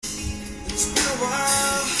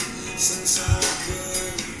Suicide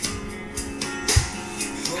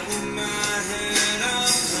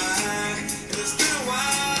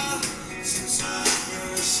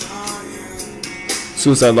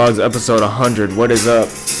Logs episode 100. What is up?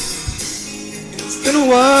 It's been a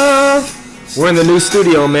while. We're in the new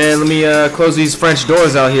studio, man. Let me close these French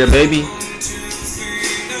doors out here, baby.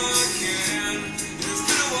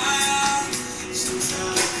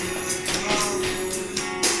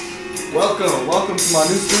 Welcome to my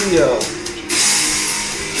new studio.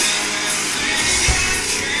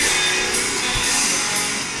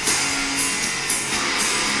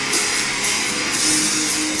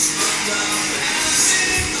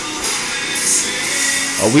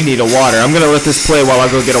 Oh, we need a water. I'm gonna let this play while I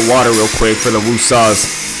go get a water real quick for the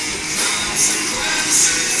woosahs.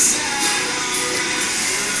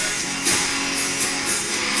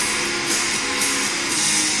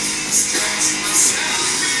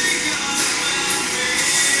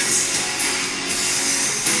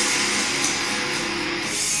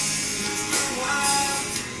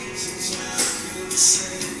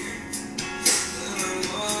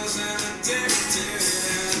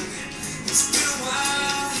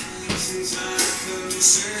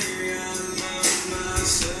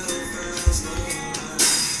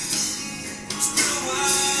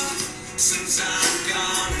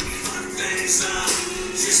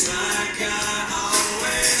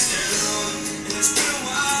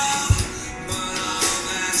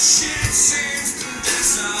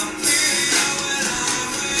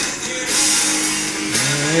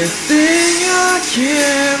 Everything I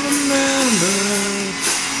can't remember.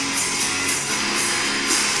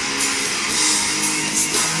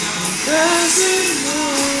 Doesn't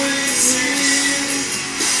always end.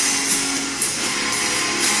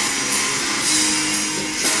 The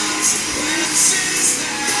consequences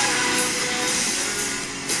that I've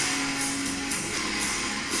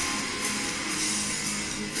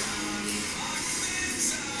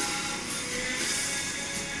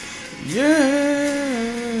yeah.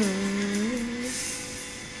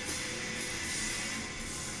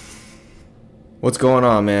 What's going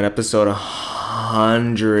on, man? Episode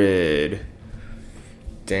 100.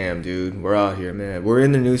 Damn, dude. We're out here, man. We're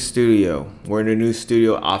in the new studio.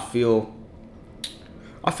 I feel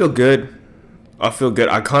good.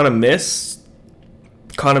 I kind of miss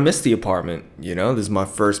the apartment, you know? This is my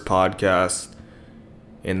first podcast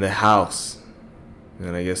in the house.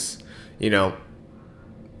 And I guess, you know,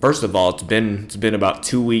 first of all, it's been about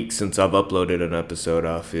 2 weeks since I've uploaded an episode,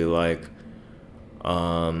 I feel like.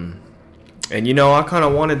 And, you know, I kind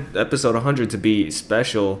of wanted episode 100 to be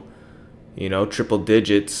special, you know, triple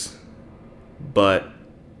digits. But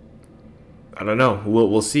I don't know.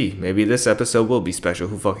 We'll see. Maybe this episode will be special.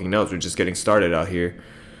 Who fucking knows? We're just getting started out here.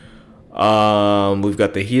 We've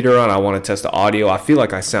got the heater on. I want to test the audio. I feel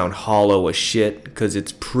like I sound hollow as shit because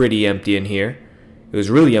it's pretty empty in here. It was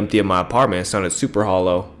really empty in my apartment. It sounded super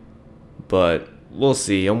hollow. But we'll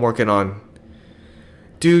see. I'm working on...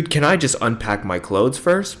 Dude, can I just unpack my clothes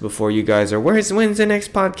first before you guys are, when's the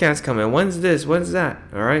next podcast coming? When's this? When's that?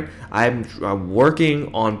 All right. I'm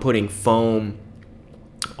working on putting foam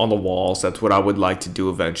on the walls. That's what I would like to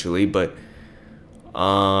do eventually. But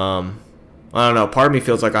I don't know. Part of me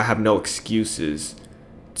feels like I have no excuses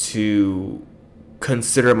to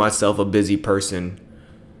consider myself a busy person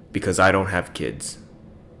because I don't have kids.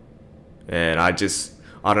 And I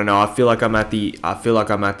don't know. I feel like I'm at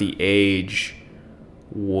the age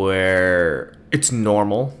where it's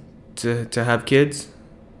normal to have kids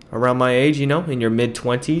around my age, you know, in your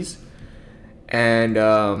mid-20s. And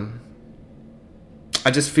I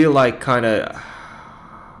just feel like kind of,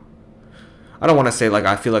 I don't want to say like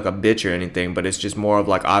I feel like a bitch or anything, but it's just more of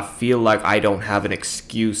like I feel like I don't have an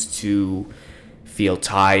excuse to feel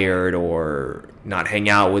tired or not hang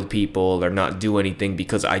out with people or not do anything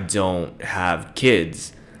because I don't have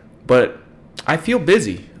kids. But I feel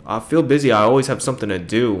busy. I always have something to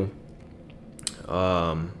do.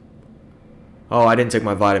 I didn't take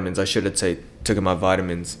my vitamins. I should have taken my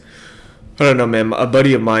vitamins. I don't know, man. A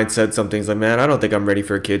buddy of mine said something. He's like, man, I don't think I'm ready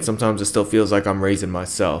for a kid. Sometimes it still feels like I'm raising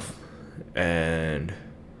myself. And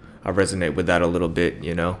I resonate with that a little bit,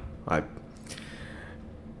 you know.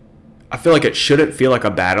 I feel like it shouldn't feel like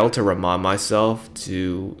a battle to remind myself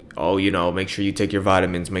to, make sure you take your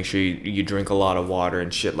vitamins, make sure you drink a lot of water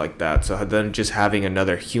and shit like that. So then just having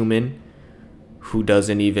another human who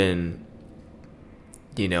doesn't even,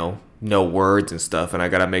 know words and stuff, and I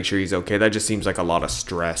gotta make sure he's okay, that just seems like a lot of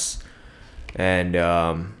stress. And,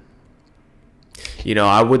 I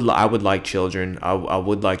would like children. I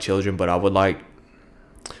would like children, but I would like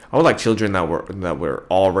children that were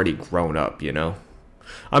already grown up, you know?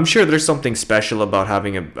 I'm sure there's something special about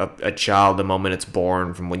having a child the moment it's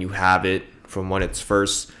born, from when you have it, from when it's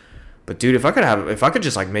first. But dude, if I could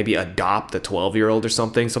just like maybe adopt a 12-year-old or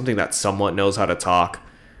something that somewhat knows how to talk,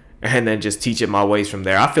 and then just teach it my ways from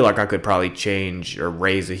there, I feel like I could probably change or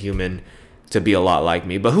raise a human to be a lot like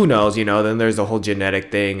me. But who knows, then there's the whole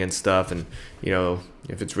genetic thing and stuff, and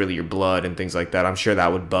if it's really your blood and things like that. I'm sure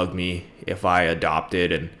that would bug me if I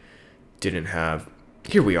adopted and didn't have.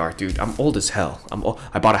 Here we are, dude. I'm old as hell.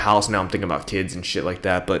 I bought a house, now I'm thinking about kids and shit like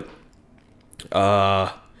that. But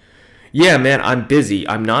yeah, man, I'm busy.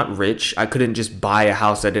 I'm not rich. I couldn't just buy a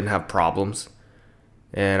house that didn't have problems.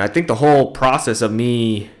 And I think the whole process of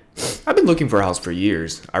me, I've been looking for a house for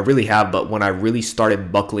years. I really have. But when I really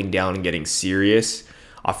started buckling down and getting serious,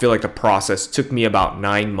 I feel like the process took me about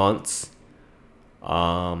 9 months.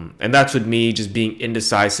 And that's with me just being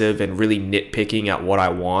indecisive and really nitpicking at what I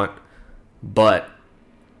want. But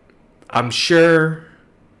I'm sure,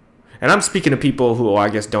 and I'm speaking to people who I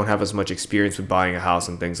guess don't have as much experience with buying a house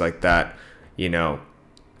and things like that. I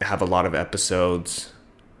have a lot of episodes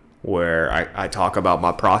where I talk about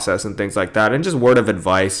my process and things like that, and just word of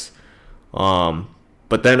advice.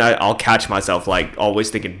 But then I'll catch myself like always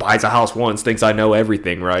thinking, buys a house once, thinks I know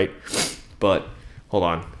everything, right? But hold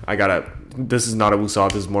on, this is not a woo-saw,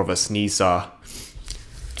 this is more of a sneeze saw.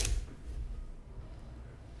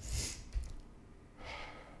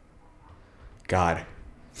 God,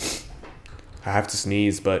 I have to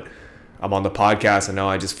sneeze, but I'm on the podcast and now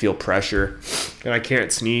I just feel pressure and I can't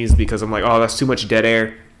sneeze because I'm like, oh, that's too much dead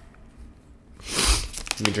air.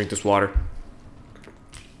 Let me drink this water.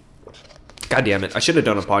 God damn it. I should have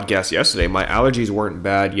done a podcast yesterday. My allergies weren't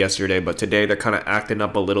bad yesterday, but today they're kind of acting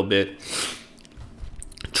up a little bit.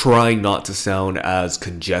 Trying not to sound as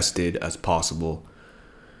congested as possible.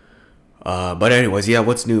 But anyways, yeah,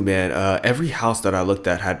 what's new, man? Every house that I looked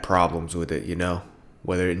at had problems with it,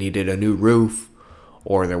 whether it needed a new roof,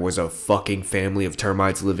 or there was a fucking family of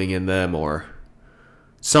termites living in them, or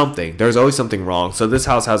something. There's always something wrong. So this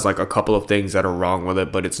house has like a couple of things that are wrong with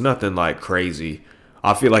it, but it's nothing like crazy.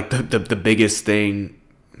 I feel like the biggest thing,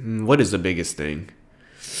 what is the biggest thing?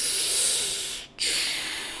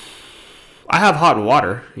 I have hot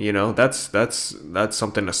water, that's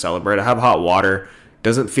something to celebrate. I have hot water.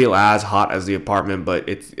 Doesn't feel as hot as the apartment, but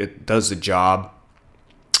it does the job.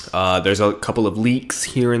 There's a couple of leaks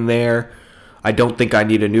here and there. I don't think I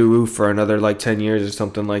need a new roof for another like 10 years or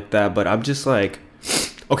something like that. But I'm just like,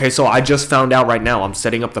 okay, so I just found out right now. I'm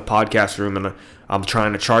setting up the podcast room and I'm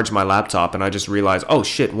trying to charge my laptop. And I just realized, oh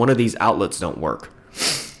shit, one of these outlets don't work.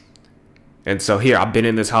 And so here, I've been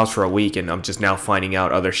in this house for a week and I'm just now finding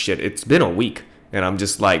out other shit. It's been a week and I'm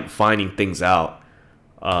just like finding things out.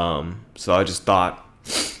 So I just thought,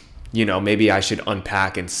 maybe I should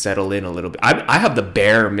unpack and settle in a little bit. I have the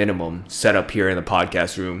bare minimum set up here in the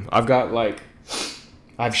podcast room. I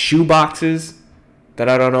have shoe boxes that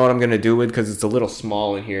I don't know what I'm going to do with because it's a little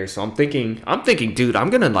small in here. So I'm thinking, dude, I'm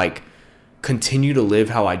going to like continue to live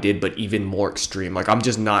how I did, but even more extreme. Like I'm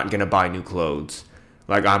just not going to buy new clothes.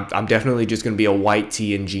 Like I'm definitely just going to be a white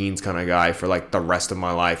tee and jeans kind of guy for like the rest of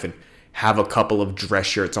my life and have a couple of dress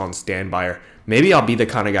shirts on standby. Or maybe I'll be the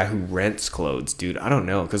kind of guy who rents clothes, dude. I don't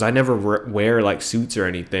know, because I never wear like suits or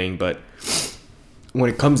anything. But when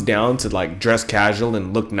it comes down to like dress casual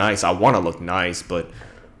and look nice, I want to look nice, but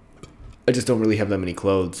I just don't really have that many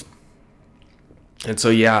clothes. And so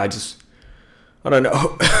yeah, I don't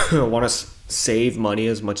know. I want to save money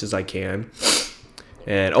as much as I can.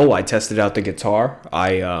 And I tested out the guitar.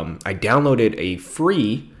 I downloaded a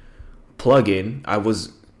free plugin. I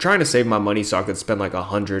was trying to save my money so I could spend like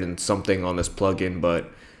 $100 and something on this plugin, but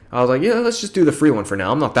I was like, yeah, let's just do the free one for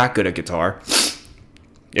now. I'm not that good at guitar.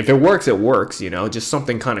 If it works, it works, just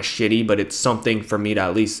something kind of shitty, but it's something for me to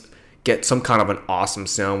at least get some kind of an awesome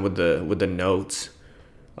sound with the notes.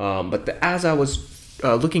 But as I was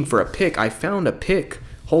looking for a pick, I found a pick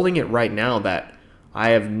holding it right now that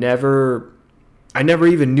I never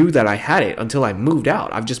even knew that I had it until I moved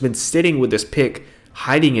out. I've just been sitting with this pick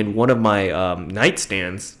hiding in one of my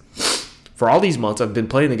nightstands for all these months. I've been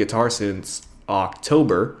playing the guitar since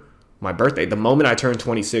October, my birthday. The moment I turned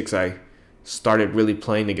 26, I started really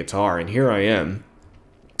playing the guitar, and here I am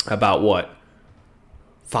about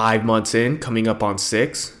 5 months in, coming up on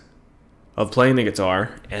 6 of playing the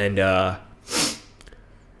guitar. And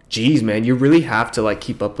geez, man, you really have to like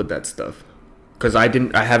keep up with that stuff, because I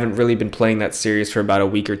haven't really been playing that serious for about a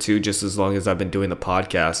week or two, just as long as I've been doing the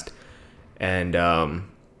podcast. And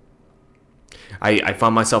I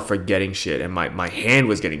found myself forgetting shit, and my hand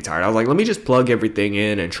was getting tired. I was like, let me just plug everything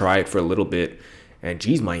in and try it for a little bit. And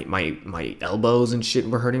geez, my elbows and shit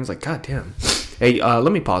were hurting. I was like, god damn. Hey,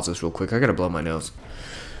 let me pause this real quick. I gotta blow my nose.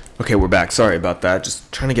 Okay, we're back. Sorry about that.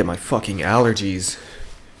 Just trying to get my fucking allergies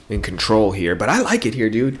in control here. But I like it here,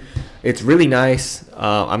 dude. It's really nice.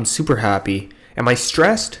 I'm super happy. Am I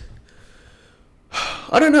stressed?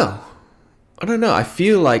 I don't know. I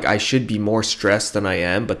feel like I should be more stressed than I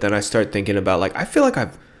am, but then I start thinking about like I feel like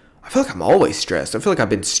I'm always stressed. I feel like I've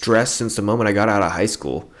been stressed since the moment I got out of high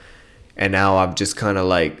school. And now I'm just kind of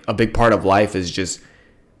like a big part of life is just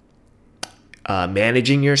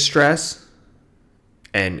managing your stress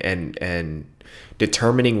and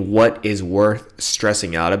determining what is worth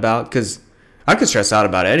stressing out about, because I could stress out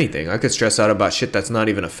about anything. I could stress out about shit that's not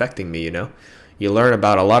even affecting me, you know? You learn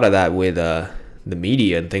about a lot of that with the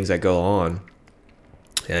media and things that go on.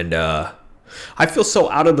 And I feel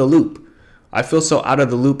so out of the loop.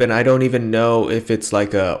 And I don't even know if it's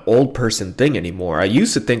like a old person thing anymore. I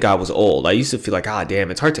used to think I was old. I used to feel like,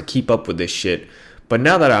 damn, it's hard to keep up with this shit. But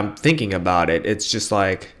now that I'm thinking about it, it's just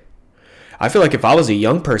like, I feel like if I was a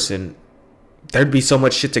young person, there'd be so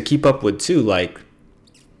much shit to keep up with too. Like,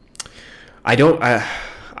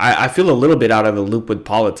 I feel a little bit out of the loop with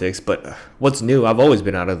politics, but what's new? I've always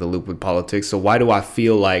been out of the loop with politics. So why do I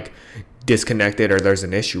feel like disconnected or there's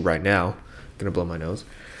an issue right now? I'm gonna blow my nose.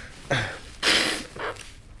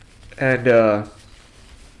 And I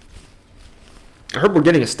heard we're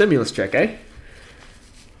getting a stimulus check, eh?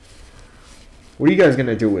 What are you guys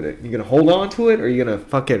gonna do with it? You gonna hold on to it, or are you gonna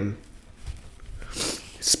fucking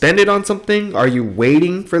spend it on something? Are you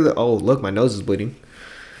waiting for the... Oh, look, my nose is bleeding.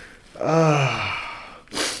 I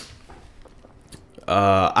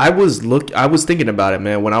was thinking about it,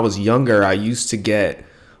 man. When I was younger, I used to get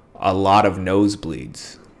a lot of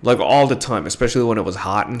nosebleeds, like all the time, especially when it was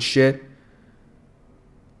hot and shit.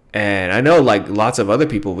 And I know like lots of other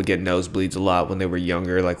people would get nosebleeds a lot when they were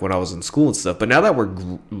younger, like when I was in school and stuff. But now that we're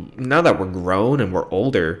grown and we're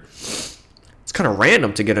older, it's kind of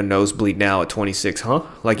random to get a nosebleed now at 26, huh?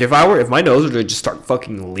 Like if my nose were to just start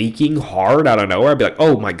fucking leaking hard out of nowhere, I'd be like,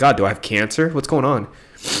 oh my god, do I have cancer? What's going on?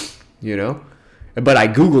 You know? But I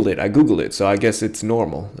googled it, so I guess it's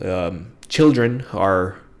normal. Children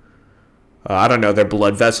are, I don't know, their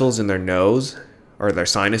blood vessels in their nose or their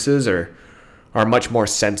sinuses are much more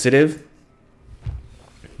sensitive,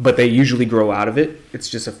 but they usually grow out of it. It's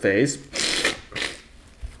just a phase.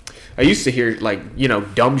 I used to hear like,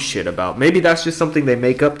 dumb shit about, maybe that's just something they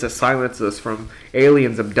make up to silence us from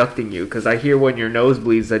aliens abducting you, because I hear when your nose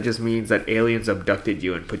bleeds, that just means that aliens abducted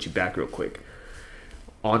you and put you back real quick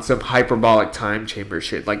on some hyperbolic time chamber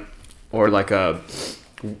shit, like, or like the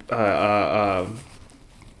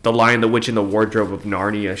Lion, the Witch, and the Wardrobe of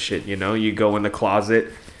Narnia shit. You go in the closet,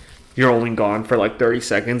 you're only gone for like 30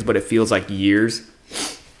 seconds, but it feels like years.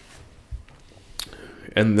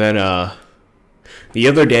 And then the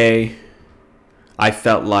other day, I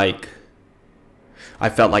felt like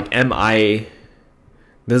this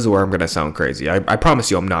is where I'm gonna sound crazy. I promise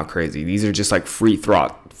you I'm not crazy. These are just like free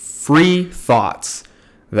thoughts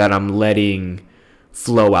that I'm letting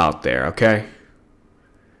flow out there, okay?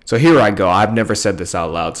 So here I go. I've never said this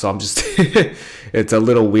out loud, so I'm just it's a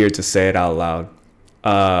little weird to say it out loud.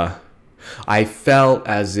 I felt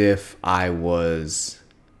as if I was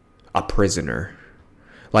a prisoner.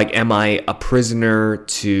 Like, am I a prisoner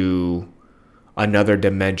to another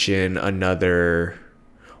dimension, or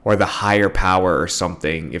the higher power or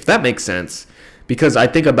something? If that makes sense. Because I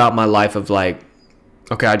think about my life of like,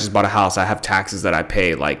 okay, I just bought a house. I have taxes that I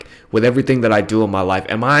pay. Like, with everything that I do in my life,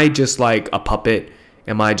 am I just like a puppet?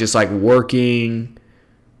 Am I just like working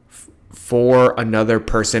for another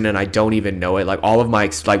person and I don't even know it? Like,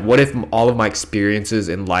 what if all of my experiences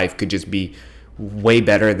in life could just be way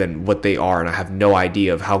better than what they are, and I have no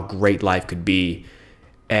idea of how great life could be,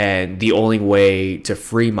 and the only way to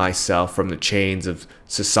free myself from the chains of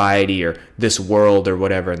society or this world or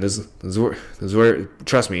whatever, and this is where,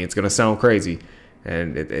 trust me, it's gonna sound crazy,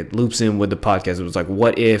 and it loops in with the podcast. It was like,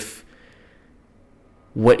 what if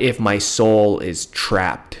my soul is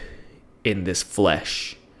trapped in this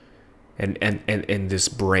flesh and this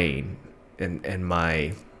brain, and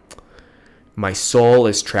my soul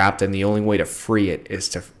is trapped, and the only way to free it is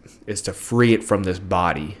to free it from this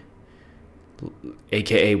body,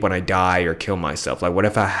 aka when I die or kill myself. Like, what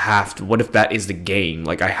if that is the game?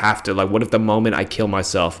 Like, I have to, like, what if the moment I kill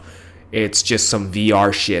myself, it's just some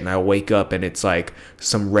VR shit, and I wake up and it's like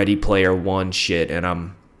some Ready Player One shit,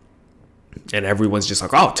 and everyone's just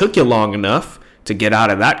like, oh, it took you long enough to get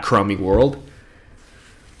out of that crummy world.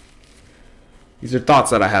 These are thoughts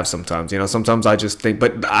that I have sometimes. Sometimes I just think,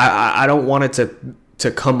 but I don't want it to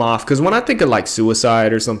come off, because when I think of like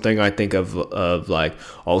suicide or something, I think of like,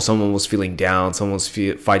 oh, someone was feeling down, someone was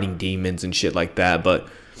fighting demons and shit like that. But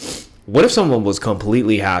what if someone was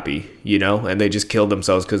completely happy, and they just killed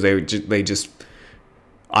themselves because they just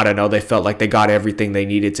I don't know, they felt like they got everything they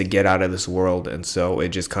needed to get out of this world, and so it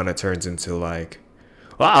just kind of turns into like,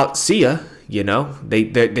 well, I'll see ya,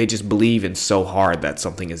 They just believe in so hard that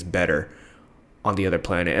something is better on the other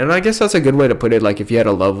planet. And I guess that's a good way to put it. Like, if you had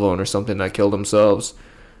a loved one or something that killed themselves,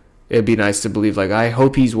 it'd be nice to believe, like, I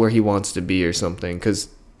hope he's where he wants to be or something, because,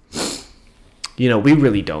 we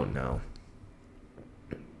really don't know,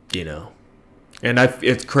 And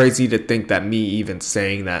it's crazy to think that me even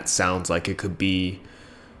saying that sounds like it could be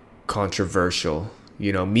controversial.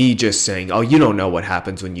 Me just saying, oh, you don't know what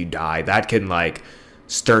happens when you die. That can, like,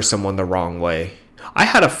 stir someone the wrong way. I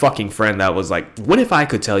had a fucking friend that was like, what if I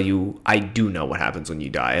could tell you I do know what happens when you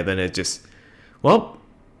die? And then it just, well,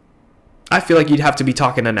 I feel like you'd have to be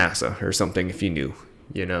talking to NASA or something if you knew,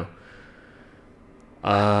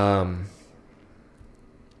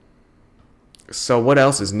 So what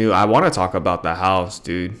else is new? I want to talk about the house,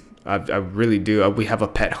 dude. I really do. We have a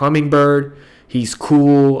pet hummingbird. He's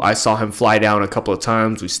cool. I saw him fly down a couple of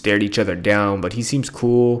times. We stared each other down, but he seems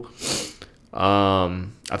cool.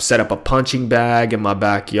 I've set up a punching bag in my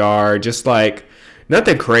backyard, just like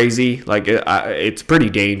nothing crazy. Like it's pretty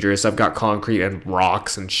dangerous. I've got concrete and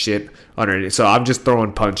rocks and shit underneath, so I'm just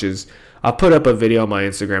throwing punches. I put up a video on my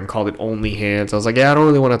Instagram called it Only Hands. I was like, yeah, I don't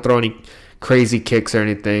really want to throw any crazy kicks or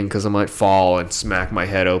anything because I might fall and smack my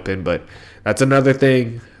head open. But that's another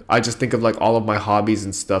thing. I just think of like all of my hobbies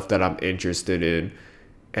and stuff that I'm interested in,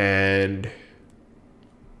 and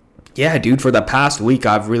yeah, dude, for the past week,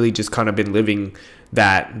 I've really just kind of been living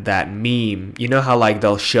that meme. You know how like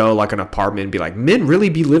they'll show like an apartment and be like, men really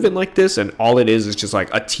be living like this? And all it is just like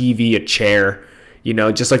a TV, a chair,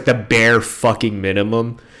 just like the bare fucking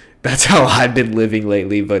minimum. That's how I've been living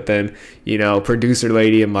lately. But then, producer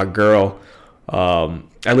lady and my girl, I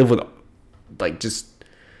live with like just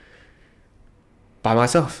by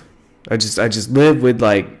myself. I just live with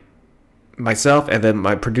like myself, and then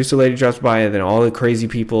my producer lady drops by, and then all the crazy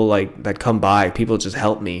people like that come by, people just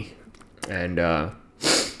help me, and I've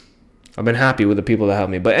been happy with the people that help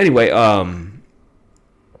me. But anyway,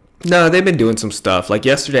 no, they've been doing some stuff. Like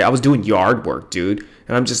yesterday I was doing yard work, dude,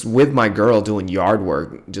 and I'm just with my girl doing yard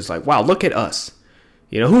work, just like, wow, look at us,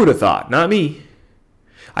 who would have thought? Not me.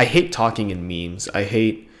 I hate talking in memes. I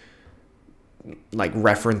hate like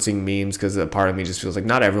referencing memes because a part of me just feels like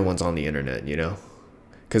not everyone's on the internet,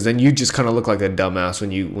 because then you just kind of look like a dumbass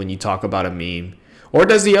when you talk about a meme. Or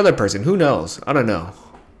does the other person? Who knows? I don't know.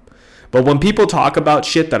 But when people talk about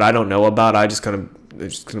shit that I don't know about, I just kind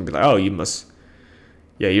of be like, oh, you must,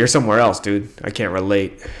 yeah, you're somewhere else, dude. I can't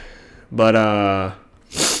relate. But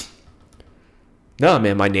no,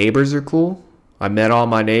 man, my neighbors are cool. I met all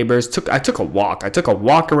my neighbors. I took a walk. I took a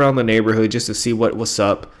walk around the neighborhood just to see what's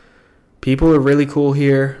up. People are really cool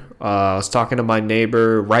here. I was talking to my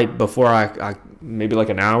neighbor right before I maybe like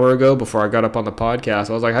an hour ago before I got up on the podcast.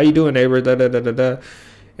 I was like, how you doing, neighbor? Da, da, da, da, da.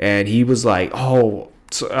 And he was like, oh,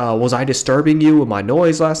 was I disturbing you with my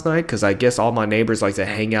noise last night? Because I guess all my neighbors like to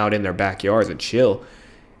hang out in their backyards and chill.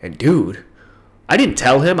 And dude, I didn't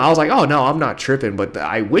tell him. I was like, oh, no, I'm not tripping. But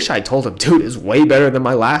I wish I told him, dude, it's way better than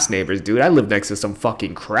my last neighbors, dude. I live next to some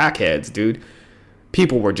fucking crackheads, dude.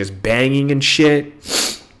 People were just banging and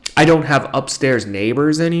shit. I don't have upstairs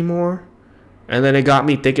neighbors anymore. And then it got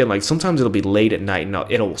me thinking, like, sometimes it'll be late at night and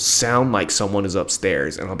it'll sound like someone is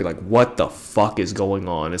upstairs. And I'll be like, what the fuck is going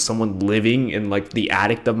on? Is someone living in, like, the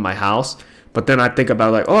attic of my house? But then I think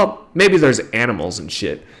about, like, oh, maybe there's animals and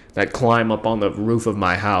shit that climb up on the roof of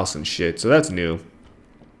my house and shit. So that's new.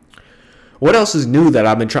 What else is new that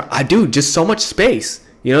I've been trying? I do, just so much space.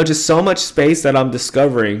 Just so much space that I'm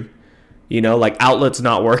discovering. Like outlets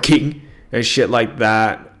not working and shit like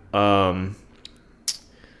that. I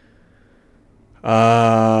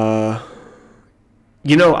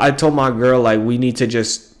told my girl, like, we need to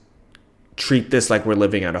just treat this like we're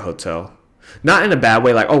living at a hotel. Not in a bad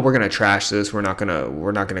way, like, oh, we're gonna trash this, we're not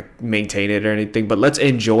gonna maintain it or anything, but let's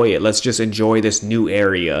enjoy it. Let's just enjoy this new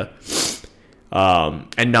area,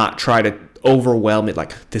 and not try to overwhelm it.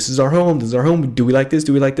 Like, this is our home. Do we like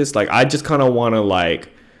this? Like, I just kind of want to like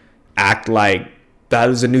act like that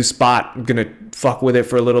is a new spot. I'm gonna fuck with it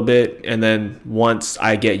for a little bit, and then once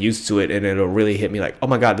I get used to it, and it'll really hit me like, oh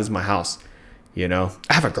my god, this is my house. I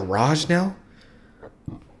have a garage now.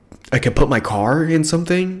 I can put my car in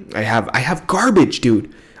something. I have garbage,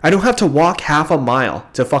 dude. I don't have to walk half a mile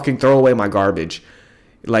to fucking throw away my garbage.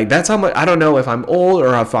 Like, that's how much, I don't know if I'm old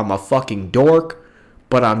or if I'm a fucking dork,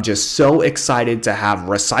 but I'm just so excited to have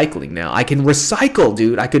recycling now. I can recycle,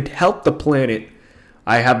 dude. I could help the planet.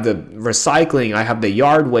 I have the recycling, I have the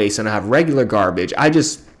yard waste, and I have regular garbage.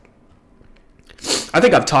 I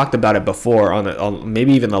think I've talked about it before on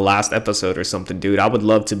maybe even the last episode or something, dude. I would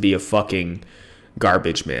love to be a fucking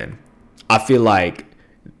garbage man. I feel like,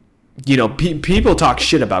 people talk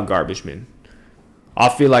shit about garbage men. I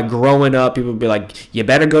feel like growing up, people would be like, you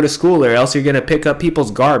better go to school or else you're going to pick up people's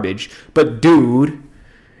garbage. But dude,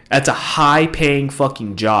 that's a high paying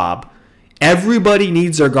fucking job. Everybody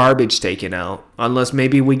needs their garbage taken out. Unless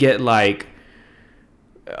maybe we get like,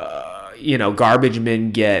 garbage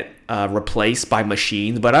men get replaced by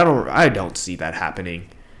machines. But I don't see that happening.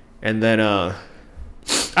 And then, I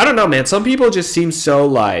don't know, man. Some people just seem so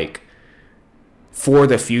like for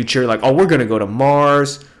the future. Like, oh, we're going to go to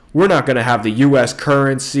Mars. We're not going to have the U.S.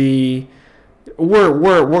 currency. We're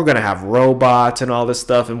going to have robots and all this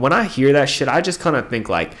stuff. And when I hear that shit, I just kind of think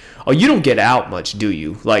like, oh, you don't get out much, do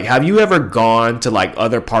you? Like, have you ever gone to like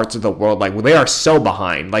other parts of the world? Like, well, they are so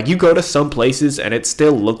behind. Like, you go to some places and it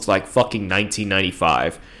still looks like fucking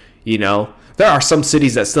 1995, There are some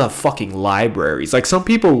cities that still have fucking libraries. Like, some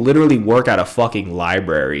people literally work at a fucking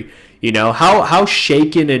library. How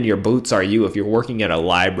shaken in your boots are you if you're working at a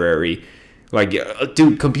library? Like,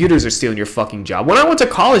 dude, computers are stealing your fucking job. When I went to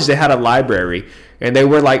college, they had a library, and they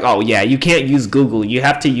were like, "Oh yeah, you can't use Google. You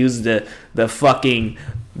have to use the fucking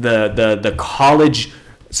the college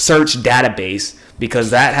search database because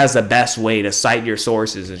that has the best way to cite your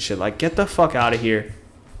sources and shit." Like, get the fuck out of here.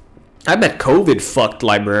 I bet COVID fucked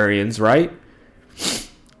librarians, right?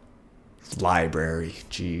 Library,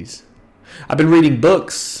 jeez. I've been reading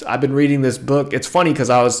books. I've been reading this book. It's funny because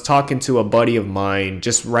I was talking to a buddy of mine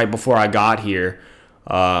just right before I got here.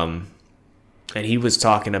 And he was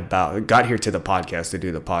talking about, got here to the podcast to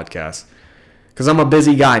do the podcast. Because I'm a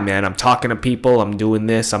busy guy, man. I'm talking to people. I'm doing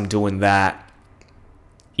this. I'm doing that.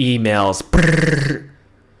 Emails. Brrr.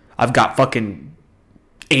 I've got fucking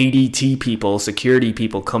ADT people, security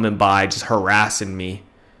people coming by just harassing me.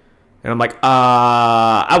 And I'm like,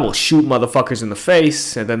 I will shoot motherfuckers in the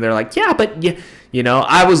face. And then they're like, yeah, but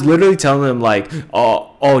I was literally telling them like,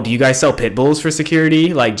 oh, do you guys sell pit bulls for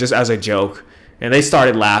security? Like, just as a joke. And they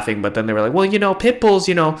started laughing, but then they were like, well, pit bulls,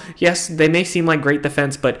 yes, they may seem like great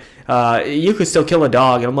defense, but you could still kill a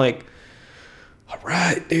dog. And I'm like, all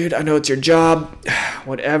right, dude, I know it's your job,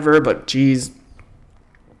 whatever, but geez.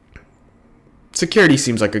 Security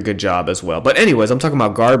seems like a good job as well. But anyways, I'm talking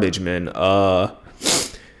about garbage men.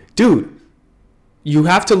 Dude, you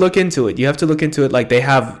have to look into it. Like, they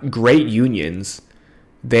have great unions.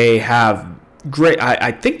 They have great...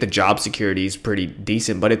 I think the job security is pretty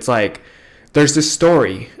decent, but it's like... There's this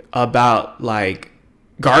story about, like,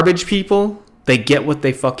 garbage people. They get what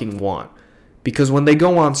they fucking want. Because when they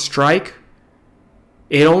go on strike,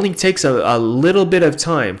 it only takes a little bit of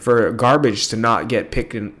time for garbage to not get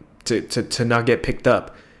picked... To not get picked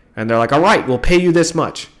up. And they're like, all right, we'll pay you this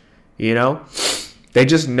much. They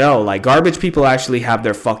just know, like, garbage people actually have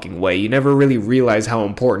their fucking way. You never really realize how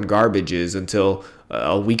important garbage is until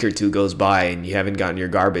a week or two goes by and you haven't gotten your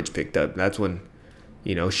garbage picked up. That's when,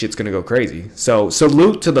 shit's gonna go crazy. So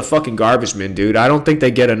salute to the fucking garbage men, dude. I don't think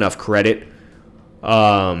they get enough credit.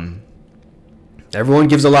 Everyone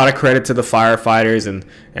gives a lot of credit to the firefighters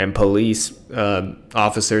and police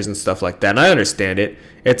officers and stuff like that. And I understand it.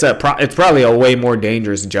 It's probably a way more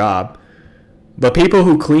dangerous job. But people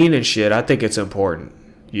who clean and shit, I think it's important,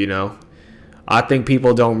 I think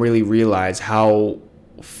people don't really realize how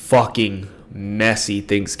fucking messy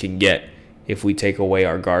things can get if we take away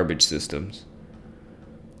our garbage systems.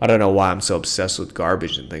 I don't know why I'm so obsessed with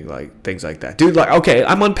garbage and things like that. Dude, like, okay,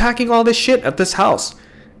 I'm unpacking all this shit at this house.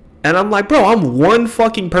 And I'm like, bro, I'm one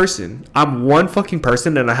fucking person.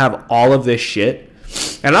 And I have all of this shit.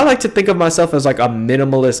 And I like to think of myself as like a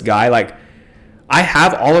minimalist guy. Like, I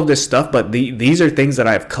have all of this stuff, but these are things that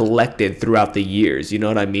I've collected throughout the years. You know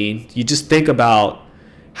what I mean? You just think about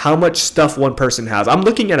how much stuff one person has. I'm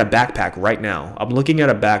looking at a backpack right now. I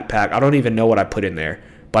don't even know what I put in there.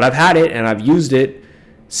 But I've had it and I've used it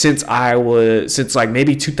since like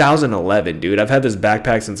maybe 2011, dude. I've had this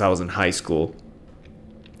backpack since I was in high school.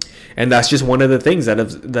 And that's just one of the things that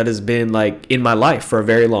has been like in my life for a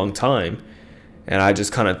very long time. And I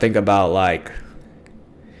just kind of think about like,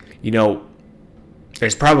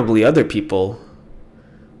 there's probably other people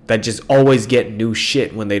that just always get new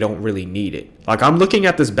shit when they don't really need it. Like, I'm looking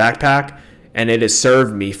at this backpack and it has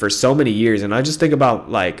served me for so many years. And I just think about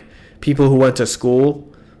like people who went to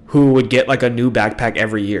school who would get like a new backpack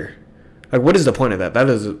every year. Like, what is the point of that?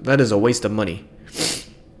 That is a waste of money,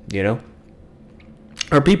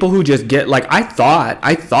 Or people who just get like, I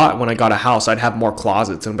thought when I got a house I'd have more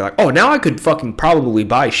closets and be like, oh, now I could fucking probably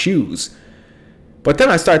buy shoes. But then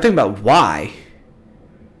I started thinking about why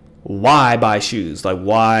buy shoes? Like,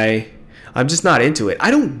 why? I'm just not into it.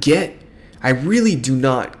 I don't get I really do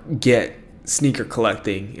not get sneaker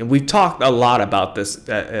collecting, and we've talked a lot about this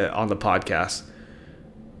on the podcast,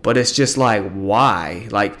 but it's just like, why?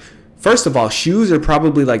 Like, first of all, shoes are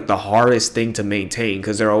probably like the hardest thing to maintain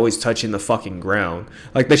because they're always touching the fucking ground.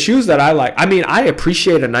 Like, the shoes that I like, I mean, I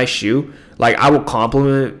appreciate a nice shoe. Like, I will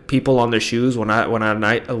compliment people on their shoes when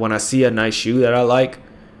I see a nice shoe that I like.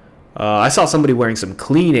 I saw somebody wearing some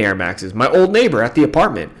clean Air Maxes. My old neighbor at the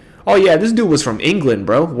apartment. Oh yeah, this dude was from England,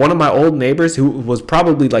 bro. One of my old neighbors, who was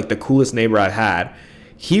probably like the coolest neighbor I had.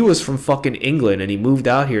 He was from fucking England, and he moved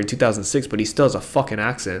out here in 2006, but he still has a fucking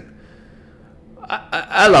accent.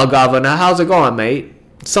 Hello, governor. How's it going, mate?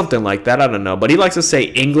 Something like that. I don't know. But he likes to say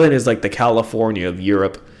England is like the California of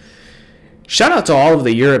Europe. Shout out to all of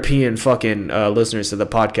the European fucking listeners to the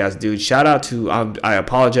podcast, dude. Shout out to, I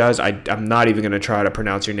apologize. I'm not even going to try to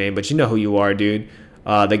pronounce your name, but you know who you are, dude.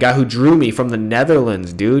 The guy who drew me from the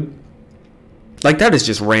Netherlands, dude. Like, that is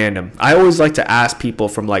just random. I always like to ask people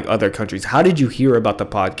from like other countries, how did you hear about the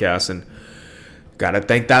podcast? And gotta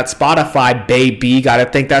thank that Spotify, baby. Gotta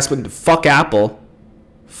thank that's when fuck Apple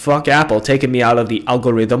taking me out of the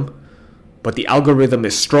algorithm. But the algorithm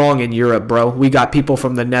is strong in Europe, bro. We got people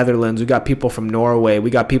from the Netherlands. We got people from Norway. We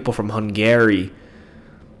got people from Hungary,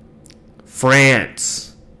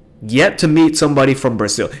 France. Yet to meet somebody from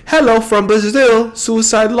Brazil. Hello from Brazil.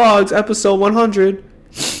 Suicide Logs, episode 100.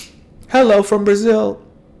 Hello from Brazil.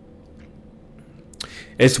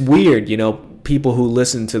 It's weird, you know, people who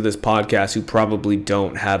listen to this podcast who probably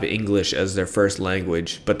don't have English as their first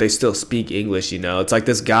language, but they still speak English, you know. It's like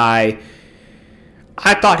this guy,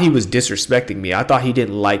 I thought he was disrespecting me. I thought he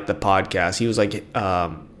didn't like the podcast. He was like,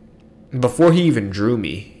 before he even drew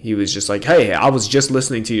me, he was just like, hey, I was just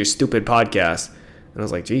listening to your stupid podcast. And I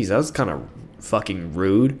was like, geez, that was kind of fucking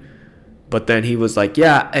rude. But then he was like,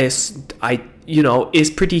 yeah, it's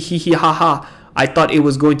pretty hee hee ha ha. I thought it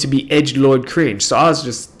was going to be edgelord cringe. So I was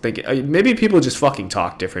just thinking, maybe people just fucking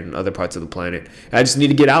talk different in other parts of the planet. I just need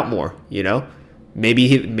to get out more, you know?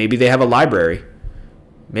 Maybe they have a library.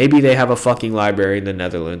 Maybe they have a fucking library in the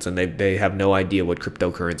Netherlands and they have no idea what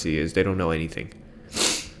cryptocurrency is. They don't know anything.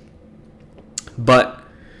 But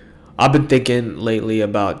I've been thinking lately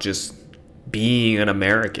about just being an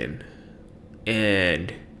American.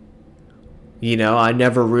 And, you know, I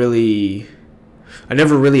never really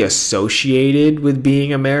associated with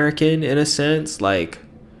being American in a sense. Like,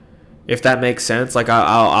 if that makes sense. Like,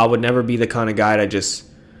 I would never be the kind of guy to just,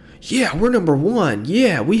 yeah, we're number one.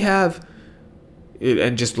 Yeah, we have...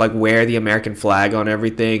 and just like wear the American flag on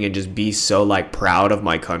everything and just be so like proud of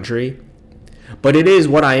my country. But it is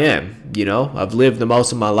what I am, you know. I've lived the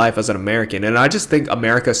most of my life as an American, and I just think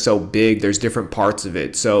America's so big, there's different parts of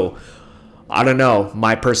it. So I don't know,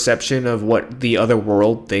 my perception of what the other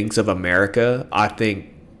world thinks of America, I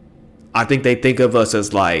think they think of us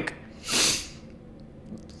as like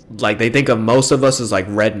they think of most of us as like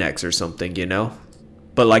rednecks or something, you know.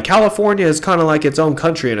 But like California is kind of like its own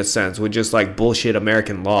country in a sense, with just like bullshit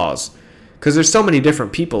American laws. Because there's so many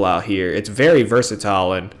different people out here. It's very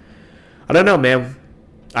versatile. And I don't know, man.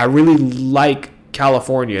 I really like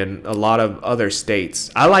California and a lot of other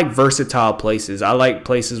states. I like versatile places. I like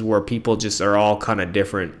places where people just are all kind of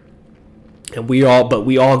different. And we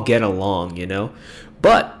all get along, you know.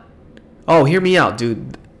 But, oh, hear me out,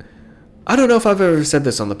 dude. I don't know if I've ever said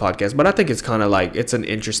this on the podcast, but I think it's kind of like, it's an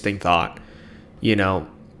interesting thought. You know,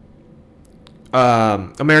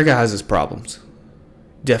 America has its problems.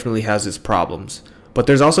 Definitely has its problems. But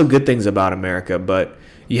there's also good things about America. But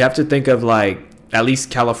you have to think of like, at least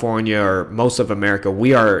California or most of America,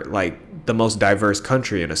 we are like the most diverse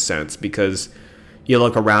country in a sense. Because you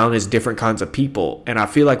look around, there's different kinds of people. And I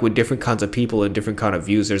feel like with different kinds of people and different kind of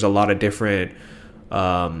views, there's a lot of different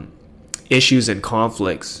issues and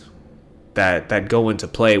conflicts that go into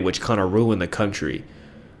play, which kind of ruin the country.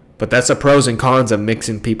 But that's the pros and cons of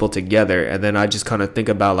mixing people together. And then I just kind of think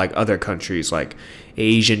about like other countries, like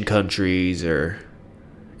Asian countries, or,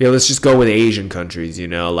 you know, let's just go with Asian countries, you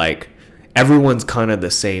know, like everyone's kind of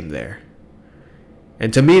the same there.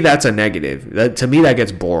 And to me, that's a negative. To me, that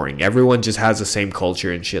gets boring. Everyone just has the same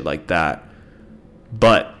culture and shit like that.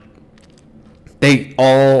 But they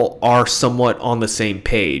all are somewhat on the same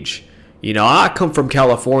page. You know, I come from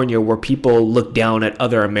California where people look down at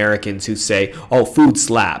other Americans who say, oh, food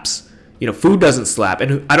slaps. You know, food doesn't slap.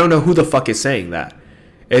 And I don't know who the fuck is saying that.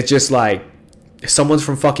 It's just like someone's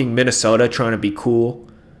from fucking Minnesota trying to be cool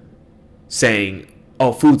saying,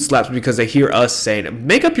 oh, food slaps, because they hear us saying it.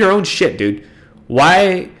 Make up your own shit, dude.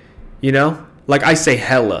 Why, you know, like I say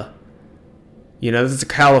hella. You know, this is a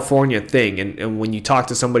California thing. And when you talk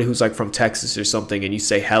to somebody who's like from Texas or something and you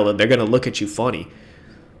say hella, they're going to look at you funny.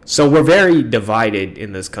 So we're very divided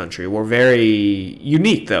in this country. We're very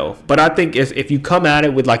unique, though. But I think if you come at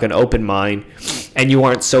it with like an open mind, and you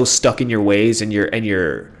aren't so stuck in your ways, and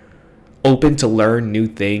you're open to learn new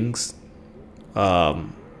things,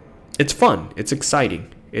 it's fun. It's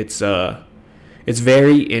exciting. It's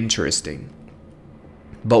very interesting.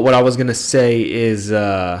 But what I was gonna say is,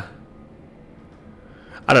 I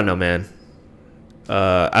don't know, man.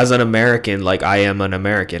 As an American, like I am an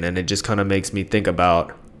American, and it just kind of makes me think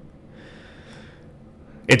about.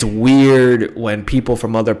 It's weird when people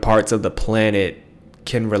from other parts of the planet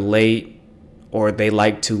can relate, or they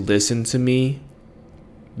like to listen to me,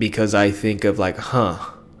 because I think of like,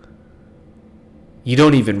 you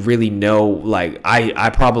don't even really know, like I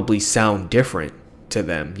probably sound different to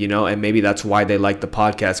them, and maybe that's why they like the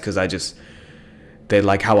podcast, because they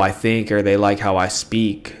like how I think, or they like how I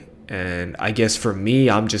speak. And I guess for me,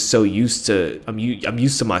 I'm just so used to I'm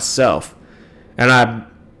used to myself. And I'm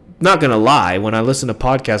not gonna lie, when I listen to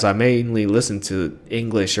podcasts, I mainly listen to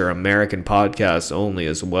English or American podcasts only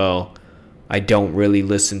as well. I don't really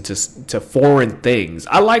listen to foreign things.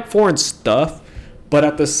 I like foreign stuff, but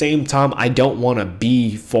at the same time, I don't want to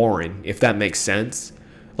be foreign, if that makes sense.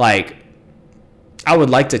 Like, I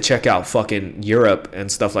would like to check out fucking Europe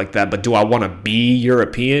and stuff like that, but do I want to be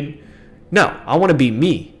European? No, I want to be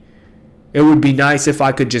me. It would be nice if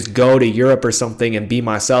I could just go to Europe or something and be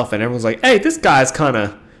myself, and everyone's like, hey, this guy's kind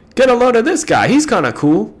of, get a load of this guy, he's kind of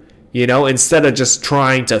cool, instead of just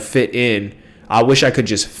trying to fit in. I wish I could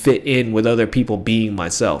just fit in with other people being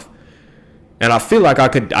myself. And I feel like I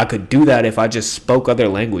could do that if I just spoke other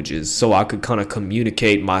languages, so I could kind of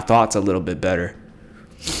communicate my thoughts a little bit better.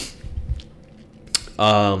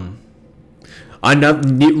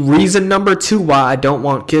 Reason number 2 why I don't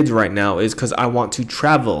want kids right now is because I want to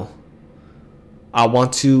travel. I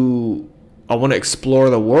want to explore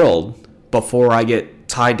the world before I get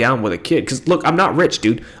tied down with a kid. Because look, I'm not rich,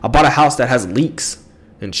 dude. I bought a house that has leaks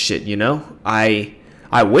and shit.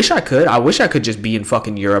 I wish I could. I wish I could just be in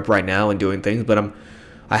fucking Europe right now and doing things. But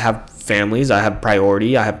I have families. I have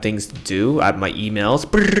priority. I have things to do. I have my emails.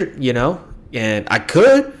 And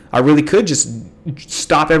I really could just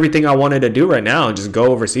stop everything I wanted to do right now and just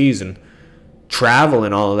go overseas and travel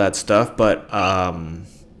and all of that stuff. But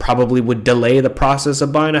probably would delay the process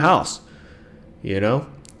of buying a house.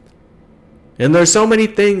 And there's so many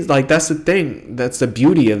things, like, that's the thing, that's the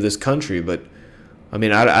beauty of this country. But I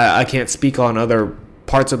mean, I can't speak on other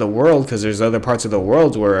parts of the world, because there's other parts of the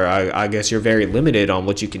world where I guess you're very limited on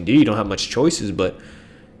what you can do. You don't have much choices. But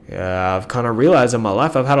I've kind of realized in my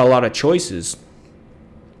life I've had a lot of choices,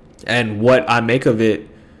 and what I make of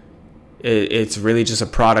it's really just a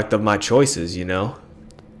product of my choices.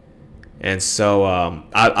 And so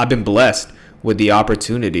I've been blessed with the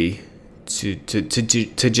opportunity to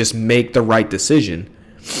just make the right decision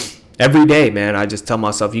every day, man. I just tell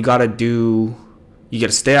myself, you gotta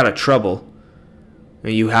stay out of trouble,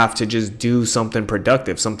 and you have to just do something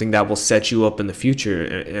productive, something that will set you up in the future,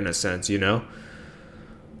 in a sense,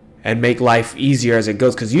 and make life easier as it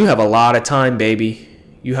goes, because you have a lot of time, baby.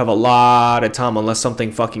 You have a lot of time, unless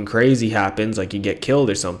something fucking crazy happens, like you get killed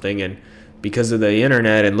or something. And because of the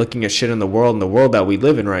internet and looking at shit in the world that we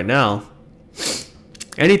live in right now,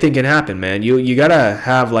 anything can happen, man. You gotta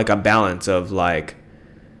have like a balance of like,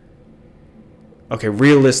 okay,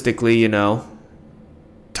 realistically,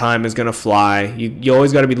 time is gonna fly. You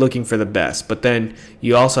always gotta be looking for the best, but then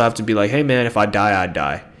you also have to be like, hey man, if I die, I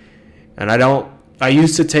die. And I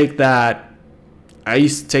used to take that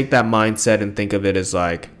mindset and think of it as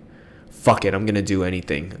like, fuck it, I'm gonna do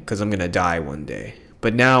anything because I'm gonna die one day.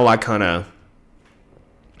 But now I kind of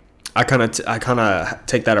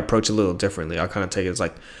take that approach a little differently. I kind of take it as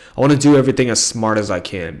like, I want to do everything as smart as I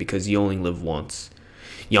can, because you only live once.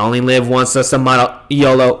 You only live once. That's the motto.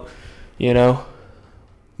 YOLO.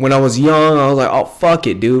 When I was young, I was like, oh, fuck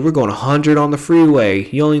it, dude. We're going 100 on the freeway.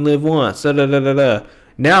 You only live once. Da, da, da, da, da.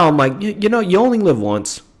 Now I'm like, you only live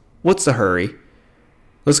once. What's the hurry?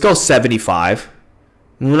 Let's go 75.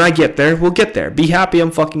 And when I get there, we'll get there. Be happy I'm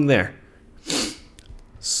fucking there.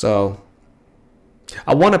 So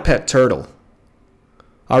I want a pet turtle.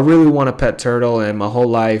 I really want a pet turtle, and my whole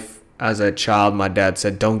life as a child, my dad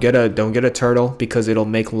said, don't get a turtle because it'll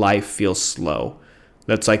make life feel slow.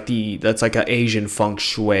 That's like an Asian feng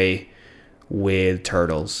shui with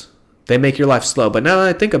turtles. They make your life slow. But now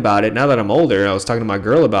that I think about it, now that I'm older, I was talking to my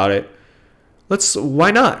girl about it.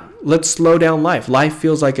 Why not? Let's slow down life. Life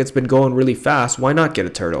feels like it's been going really fast. Why not get a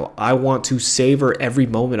turtle? I want to savor every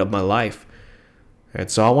moment of my life. And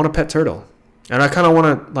so I want a pet turtle. And I kind of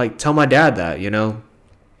want to like tell my dad that,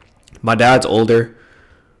 My dad's older.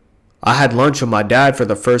 I had lunch with my dad for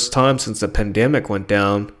the first time since the pandemic went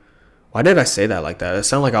down. Why did I say that like that? It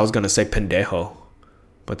sounded like I was going to say pendejo.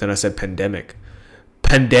 But then I said pandemic.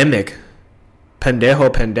 Pandemic.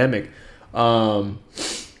 Pendejo pandemic. And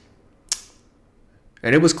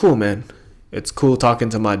it was cool, man. It's cool talking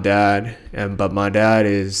to my dad. But my dad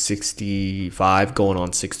is 65, going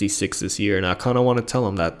on 66 this year. And I kind of want to tell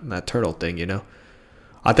him that turtle thing, you know?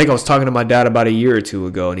 I think I was talking to my dad about a year or two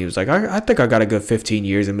ago. And he was like, I think I got a good 15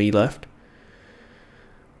 years in me left.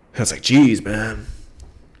 I was like, geez, man.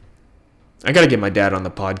 I gotta get my dad on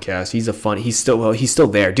the podcast. He's still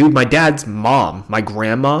there. Dude, my dad's mom, my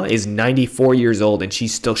grandma, is 94 years old and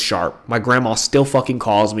she's still sharp. My grandma still fucking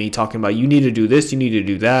calls me talking about, you need to do this, you need to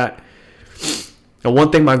do that. And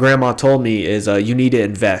one thing my grandma told me is you need to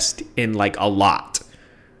invest in like a lot.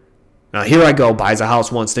 Now here I go, buys a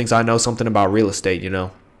house once, thinks I know something about real estate, you know.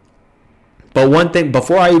 But one thing,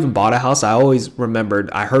 before I even bought a house, I always remembered,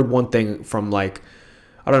 I heard one thing from like,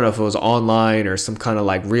 I don't know if it was online or some kind of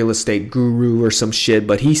like real estate guru or some shit,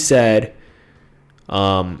 but he said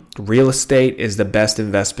real estate is the best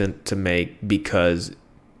investment to make because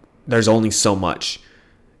there's only so much.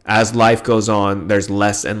 As life goes on, there's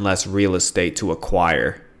less and less real estate to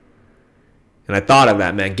acquire. And I thought of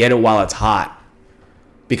that, man. Get it while it's hot.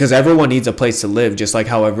 Because everyone needs a place to live, just like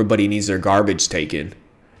how everybody needs their garbage taken.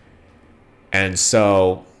 And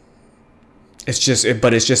so it's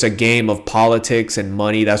just a game of politics and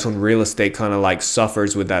money. That's when real estate kind of like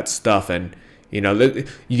suffers with that stuff. And you know,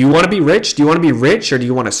 you want to be rich? Do you want to be rich, or do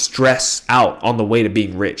you want to stress out on the way to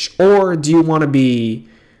being rich? Or do you want to be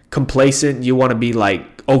complacent? You want to be like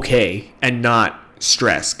okay and not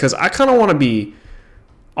stress? Because I kind of want to be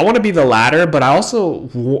the latter, but I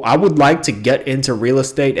would like to get into real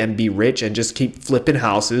estate and be rich and just keep flipping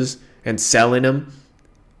houses and selling them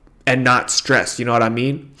and not stress, you know what I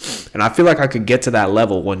mean? And I feel like I could get to that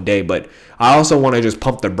level one day, but I also want to just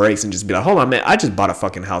pump the brakes and just be like, hold on, man, I just bought a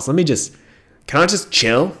fucking house. Can I just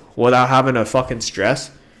chill without having a fucking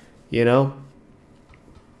stress, you know?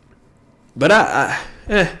 But I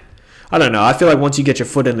don't know. I feel like once you get your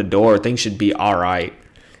foot in the door, things should be all right.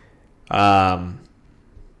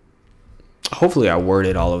 Hopefully I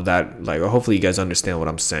worded all of that. Like, hopefully you guys understand what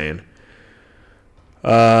I'm saying.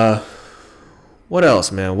 What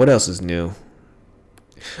else, man? What else is new?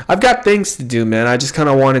 I've got things to do, man. I just kind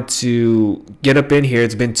of wanted to get up in here.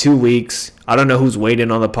 It's been 2 weeks. I don't know who's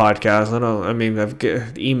waiting on the podcast. I've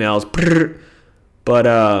got emails. But,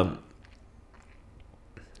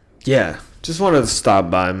 yeah. Just wanted to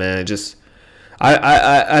stop by, man.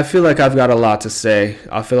 I feel like I've got a lot to say.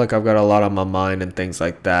 I feel like I've got a lot on my mind and things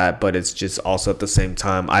like that. But it's just also at the same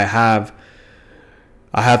time, I have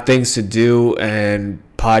things to do, and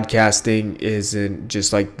podcasting isn't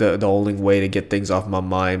just like the only way to get things off my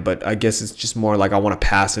mind. But I guess it's just more like I want to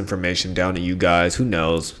pass information down to you guys. Who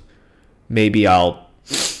knows? Maybe I'll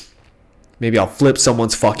flip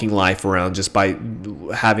someone's fucking life around just by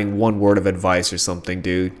having one word of advice or something,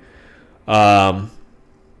 dude. You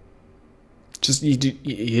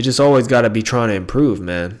just always got to be trying to improve,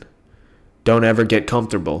 man. Don't ever get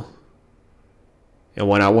comfortable. And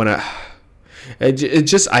when I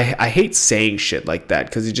hate saying shit like that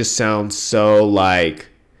because it just sounds so like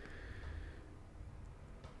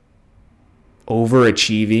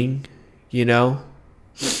overachieving, you know?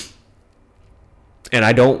 And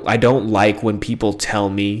I don't like when people tell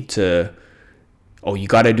me to, oh, you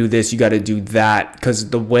got to do this, you got to do that,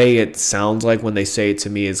 because the way it sounds like when they say it to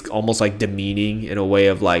me is almost like demeaning, in a way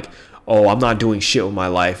of like, oh, I'm not doing shit with my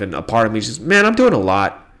life. And a part of me is just, man, I'm doing a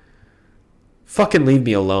lot. Fucking leave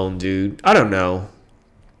me alone, dude. I don't know.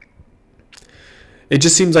 It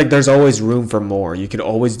just seems like there's always room for more. You can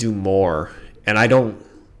always do more. And I don't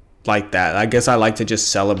like that. I guess I like to just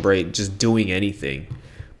celebrate just doing anything.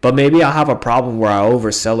 But maybe I'll have a problem where I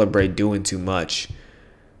over-celebrate doing too much.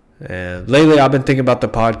 And lately I've been thinking about the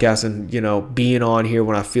podcast and, you know, being on here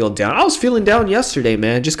when I feel down. I was feeling down yesterday,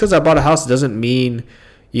 man. Just because I bought a house doesn't mean,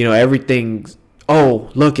 you know, everything. Oh,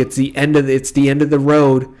 look, it's the end of the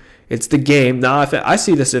road. It's the game. Now, I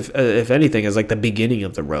see this, if anything, as like the beginning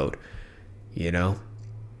of the road, you know?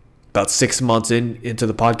 About 6 months into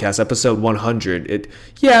the podcast, episode 100.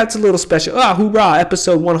 It's a little special. Ah, hoorah,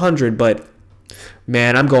 episode 100. But,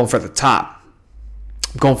 man, I'm going for the top.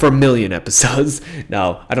 I'm going for 1 million episodes.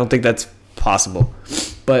 No, I don't think that's possible.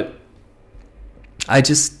 But I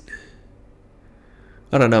don't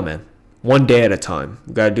know, man. One day at a time.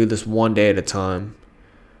 We got to do this one day at a time.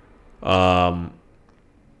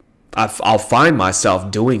 I'll find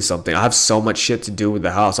myself doing something. I have so much shit to do with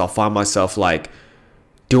the house. I'll find myself like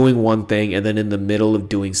doing one thing, and then in the middle of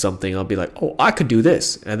doing something, I'll be like, oh, I could do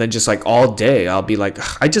this. And then just like all day, I'll be like,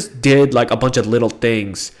 I just did like a bunch of little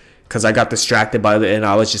things because I got distracted by it, and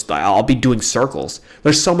I was just like, I'll be doing circles.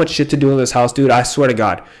 There's so much shit to do in this house, dude. I swear to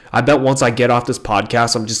God. I bet once I get off this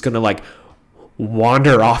podcast, I'm just going to like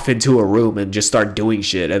wander off into a room and just start doing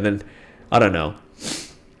shit. And then, I don't know.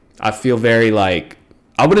 I feel very like,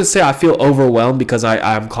 I wouldn't say I feel overwhelmed because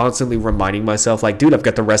I'm constantly reminding myself like, dude, I've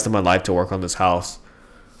got the rest of my life to work on this house.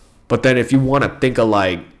 But then if you want to think of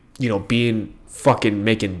like, you know, being fucking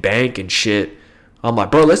making bank and shit, I'm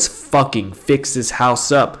like, bro, let's fucking fix this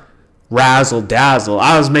house up. Razzle dazzle.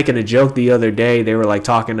 I was making a joke the other day. They were like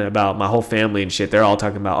talking about my whole family and shit. They're all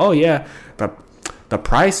talking about, oh yeah, the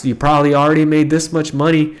price, you probably already made this much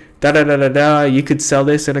money. Da da da da da. You could sell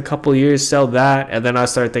this in a couple of years, sell that. And then I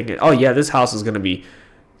started thinking, oh yeah, this house is gonna be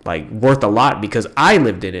like worth a lot because I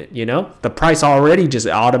lived in it. You know, the price already just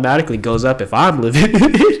automatically goes up if I'm living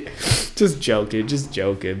in it. just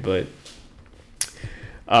joking. But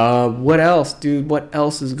what else, dude? What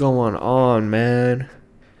else is going on, man?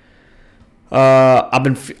 I've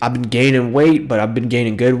been gaining weight, but I've been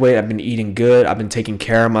gaining good weight. I've been eating good. I've been taking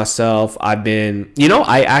care of myself. I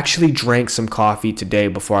actually drank some coffee today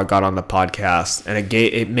before I got on the podcast, and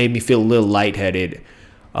it made me feel a little lightheaded.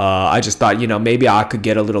 I just thought, maybe I could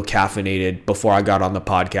get a little caffeinated before I got on the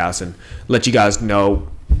podcast and let you guys know.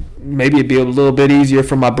 Maybe it'd be a little bit easier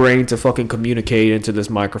for my brain to fucking communicate into this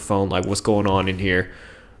microphone, like what's going on in here.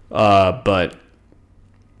 But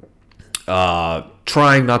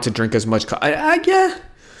trying not to drink as much I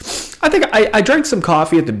think I drank some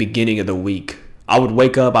coffee at the beginning of the week. I would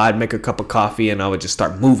wake up, I'd make a cup of coffee, and I would just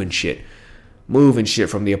start moving shit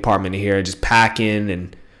from the apartment to here, and just packing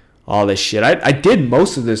and all this shit. I did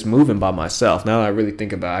most of this moving by myself. Now that I really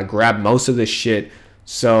think about it, I grabbed most of this shit.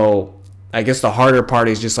 So I guess the harder part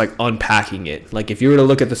is just like unpacking it. Like if you were to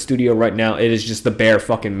look at the studio right now, it is just the bare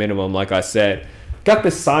fucking minimum. Like I said, got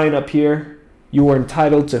this sign up here. You are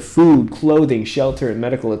entitled to food, clothing, shelter, and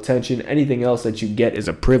medical attention. Anything else that you get is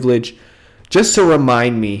a privilege. Just to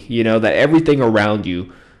remind me, that everything around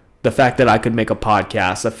you, the fact that I could make a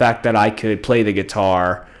podcast, the fact that I could play the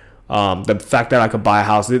guitar, the fact that I could buy a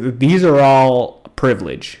house, these are all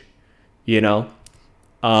privilege, Had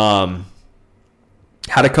a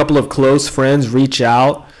couple of close friends reach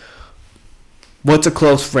out. What's a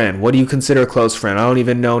close friend? What do you consider a close friend? I don't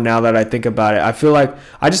even know now that I think about it. I feel like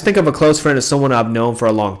I just think of a close friend as someone I've known for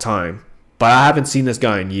a long time. But I haven't seen this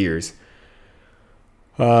guy in years.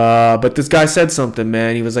 But this guy said something,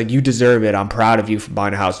 man. He was like, you deserve it. I'm proud of you for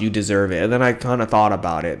buying a house. You deserve it. And then I kind of thought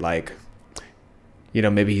about it. Like,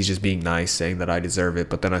 maybe he's just being nice, saying that I deserve it.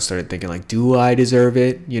 But then I started thinking, like, do I deserve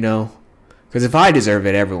it? Because if I deserve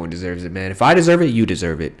it, everyone deserves it, man. If I deserve it, you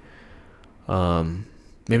deserve it.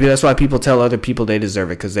 Maybe that's why people tell other people they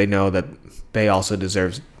deserve it, because they know that they also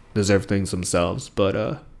deserve things themselves.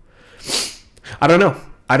 But I don't know.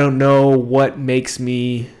 I don't know what makes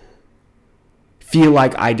me feel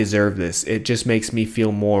like I deserve this. It just makes me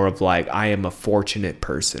feel more of like I am a fortunate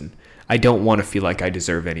person. I don't want to feel like I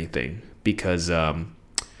deserve anything because, there's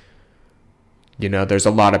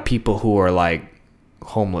a lot of people who are like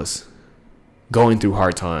homeless, going through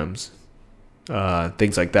hard times,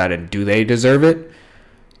 things like that. And do they deserve it?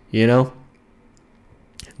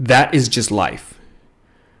 That is just life.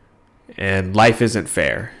 And life isn't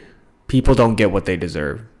fair. People don't get what they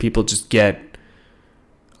deserve. People just get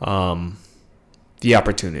the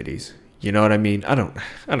opportunities. You know what I mean? I don't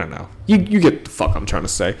know. You get the fuck I'm trying to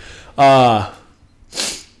say.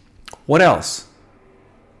 What else?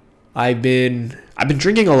 I've been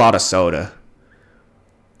drinking a lot of soda.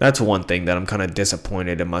 That's one thing that I'm kind of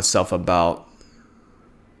disappointed in myself about.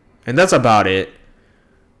 And that's about it.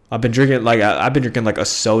 I've been drinking like a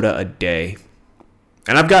soda a day.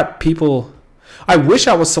 And I've got people, I wish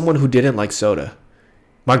I was someone who didn't like soda.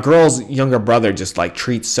 My girl's younger brother just like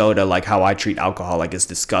treats soda like how I treat alcohol, like it's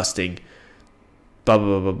disgusting. Blah, blah,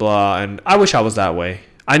 blah, blah, blah. And I wish I was that way.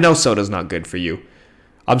 I know soda's not good for you.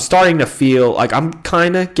 I'm starting to feel like I'm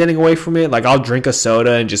kind of getting away from it. Like I'll drink a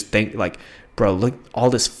soda and just think like, bro, look, all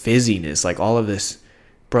this fizziness, like all of this,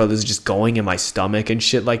 bro, this is just going in my stomach and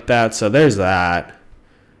shit like that. So there's that.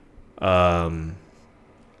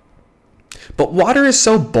 But water is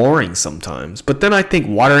so boring sometimes. But then I think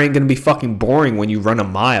water ain't going to be fucking boring when you run a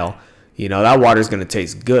mile. That water is going to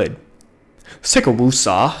taste good. Let's take a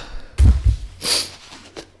woosah.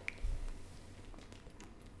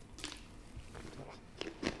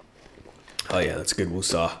 Oh yeah, that's a good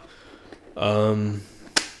woosah. I'm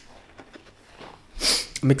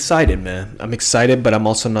excited, man. I'm excited, but I'm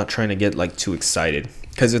also not trying to get like too excited.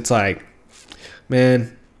 Because it's like,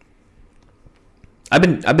 man, I've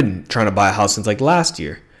been trying to buy a house since like last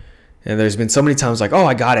year. And there's been so many times like, oh,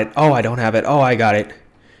 I got it. Oh, I don't have it. Oh, I got it.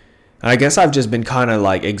 And I guess I've just been kind of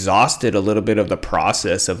like exhausted a little bit of the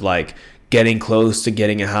process of like getting close to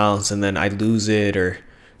getting a house and then I lose it or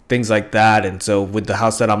things like that. And so with the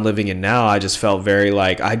house that I'm living in now, I just felt very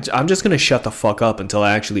like, I'm just going to shut the fuck up until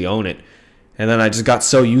I actually own it. And then I just got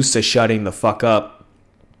so used to shutting the fuck up.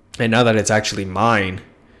 And now that it's actually mine,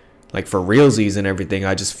 like for realsies and everything,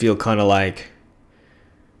 I just feel kind of like,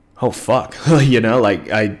 oh fuck, like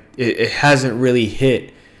it hasn't really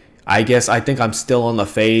hit. I think I'm still on the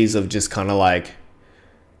phase of just kind of like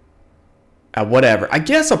whatever. I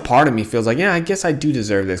guess a part of me feels like, yeah, I guess I do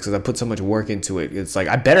deserve this because I put so much work into it. It's like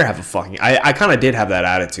I better have a fucking. I kind of did have that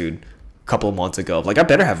attitude a couple of months ago of like I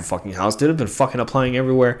better have a fucking house. Dude, I've been fucking applying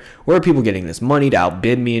everywhere. Where are people getting this money to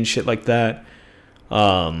outbid me and shit like that?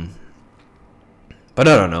 But I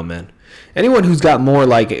don't know, man. Anyone who's got more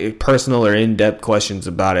like personal or in-depth questions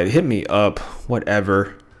about it, hit me up,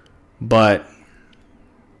 whatever. But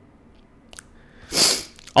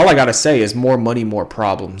all I gotta say is more money, more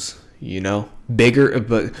problems, bigger,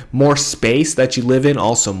 but more space that you live in,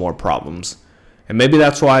 also more problems. And maybe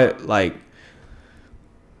that's why, like,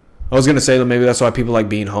 I was gonna say that maybe that's why people like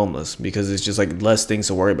being homeless, because it's just like less things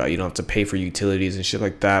to worry about. You don't have to pay for utilities and shit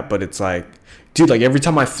like that. But it's like, dude, like every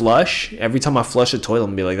time I flush a toilet,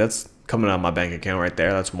 I'm be like, that's coming out of my bank account right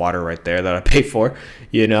there. That's water right there that I pay for,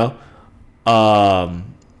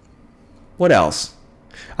 What else?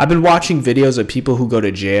 I've been watching videos of people who go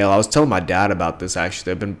to jail. I was telling my dad about this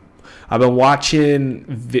actually. I've been watching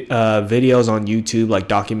videos on YouTube, like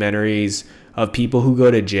documentaries of people who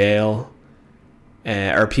go to jail,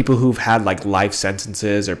 or people who've had like life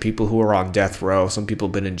sentences, or people who are on death row. Some people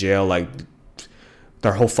have been in jail like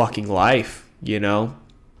their whole fucking life,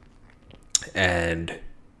 And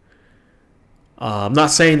I'm not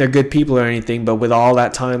saying they're good people or anything, but with all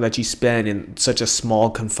that time that you spend in such a small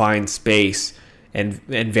confined space and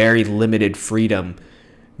very limited freedom,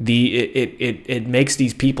 it makes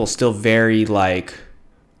these people still very like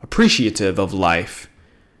appreciative of life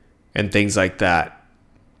and things like that.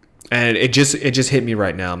 And it just hit me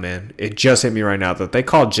right now, man. It just hit me right now that they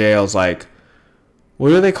call jails like, what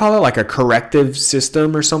do they call it? Like a corrective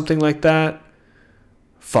system or something like that.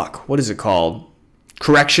 Fuck, what is it called?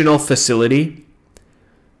 Correctional facility.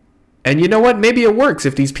 And you know what? Maybe it works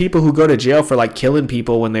if these people who go to jail for like killing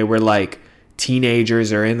people when they were like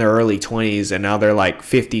teenagers or in their early 20s and now they're like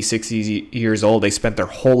 50, 60 years old, they spent their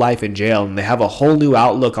whole life in jail and they have a whole new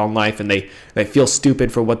outlook on life and they feel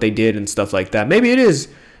stupid for what they did and stuff like that. Maybe it is.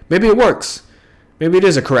 Maybe it works. Maybe it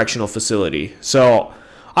is a correctional facility. So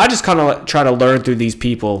I just kind of try to learn through these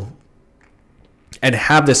people and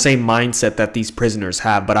have the same mindset that these prisoners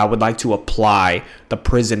have, but I would like to apply the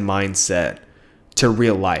prison mindset to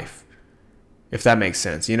real life, if that makes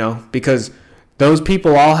sense, because those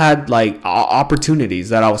people all had like opportunities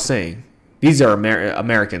that I was saying. These are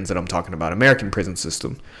Americans that I'm talking about, American prison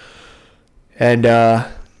system. And,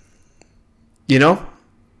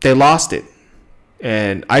 they lost it.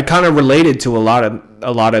 And I kind of related to a lot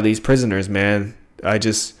of these prisoners, man. I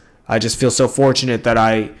just feel so fortunate that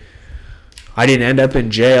I didn't end up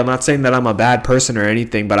in jail. I'm not saying that I'm a bad person or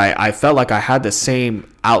anything, but I felt like I had the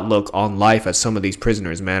same outlook on life as some of these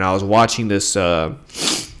prisoners, man. I was watching this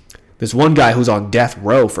one guy who's on death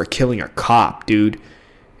row for killing a cop, dude.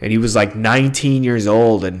 And he was like 19 years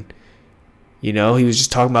old, and he was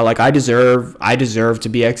just talking about like I deserve to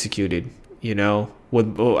be executed,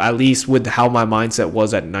 at least with how my mindset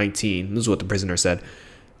was at 19. This is what the prisoner said.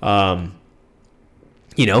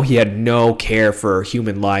 He had no care for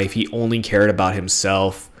human life. He only cared about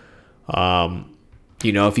himself.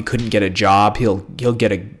 If he couldn't get a job,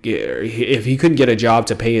 if he couldn't get a job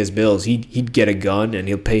to pay his bills, he'd get a gun and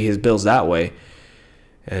he'll pay his bills that way.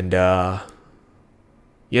 And I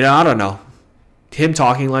don't know. Him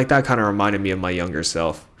talking like that kind of reminded me of my younger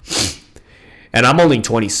self. And I'm only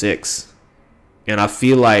 26. And I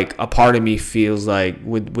feel like a part of me feels like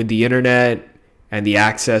with the internet and the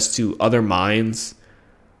access to other minds,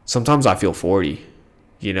 sometimes I feel 40.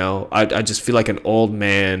 I just feel like an old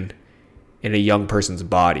man in a young person's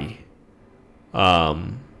body.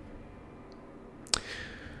 I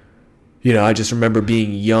just remember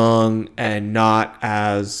being young and not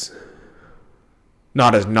as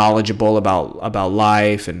knowledgeable about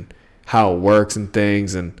life and how it works and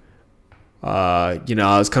things. And I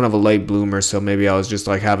was kind of a late bloomer, so maybe I was just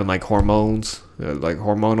like having like hormones, like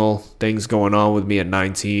hormonal things going on with me at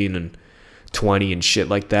 19 and 20 and shit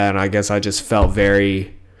like that. And I guess I just felt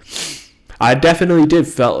I definitely did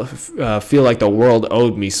feel like the world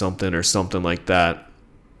owed me something or something like that.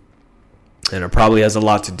 And it probably has a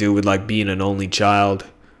lot to do with like being an only child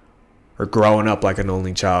or growing up like an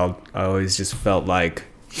only child. I always just felt like,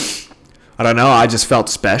 I don't know, I just felt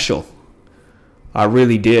special. I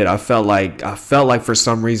really did. I felt like for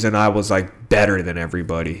some reason I was like better than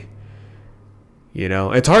everybody. You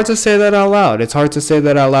know, it's hard to say that out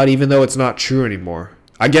loud. Even though it's not true anymore.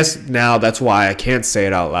 I guess now that's why I can't say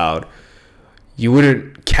it out loud. You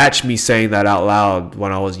wouldn't catch me saying that out loud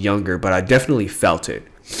when I was younger, but I definitely felt it.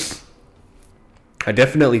 I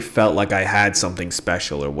definitely felt like I had something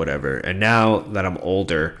special or whatever. And now that I'm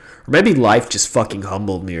older, or maybe life just fucking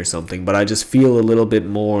humbled me or something, but I just feel a little bit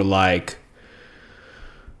more like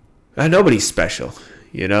nobody's special,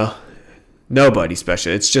 you know? Nobody's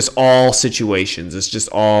special. It's just all situations. It's just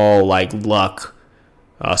all like luck.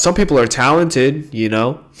 Some people are talented, you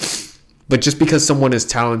know? But just because someone is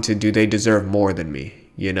talented, do they deserve more than me,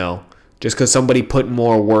 you know? Just because somebody put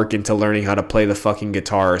more work into learning how to play the fucking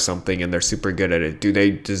guitar or something and they're super good at it, do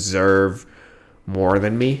they deserve more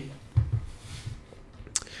than me?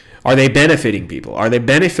 Are they benefiting people? Are they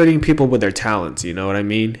benefiting people with their talents? You know what I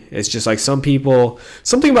mean? It's just like some people,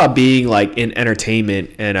 something about being like in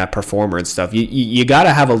entertainment and a performer and stuff. You got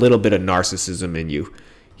to have a little bit of narcissism in you,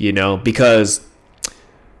 you know, because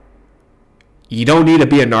you don't need to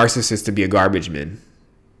be a narcissist to be a garbage man,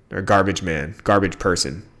 garbage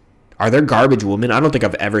person. Are there garbage women? I don't think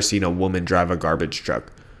I've ever seen a woman drive a garbage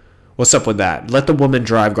truck. What's up with that? Let the woman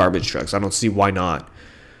drive garbage trucks. I don't see why not.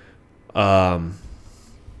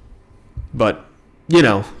 But, you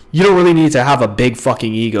know, you don't really need to have a big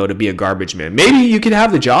fucking ego to be a garbage man. Maybe you can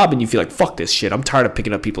have the job and you feel like, fuck this shit. I'm tired of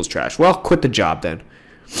picking up people's trash. Well, quit the job then.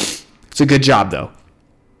 It's a good job, though.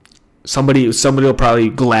 Somebody will probably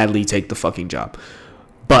gladly take the fucking job.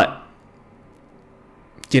 But,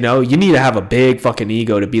 you know, you need to have a big fucking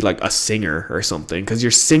ego to be like a singer or something. Because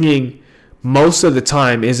your singing most of the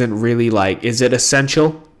time isn't really like, is it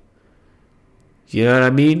essential? You know what I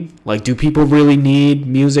mean? Like, do people really need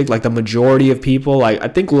music? Like, the majority of people, like, I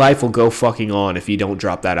think life will go fucking on if you don't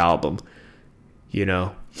drop that album. You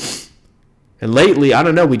know? And lately, I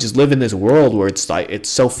don't know, we just live in this world where it's like, it's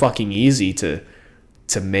so fucking easy to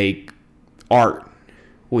make art.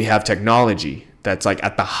 We have technology that's like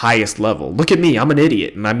at the highest level. Look at me, I'm an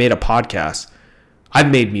idiot, and I made a podcast.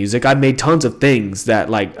 I've made music. I've made tons of things that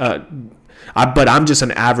like, but I'm just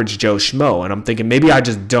an average Joe Schmo, and I'm thinking maybe I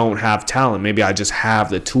just don't have talent. Maybe I just have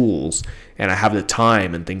the tools and I have the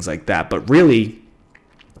time and things like that. But really,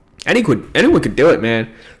 anyone could do it,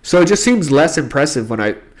 man. So it just seems less impressive when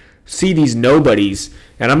I see these nobodies,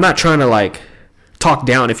 and I'm not trying to like talk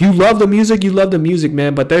down. If you love the music, you love the music,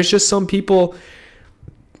 man. But there's just some people,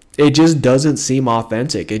 it just doesn't seem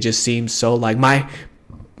authentic. It just seems so like my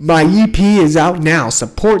EP is out now.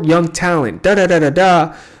 Support young talent. Da da da da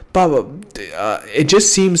da. It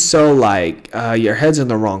just seems so like your head's in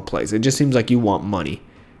the wrong place. It just seems like you want money.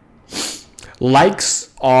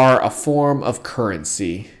 Likes are a form of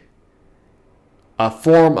currency. A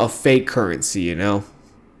form of fake currency, you know?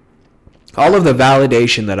 All of the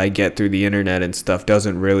validation that I get through the internet and stuff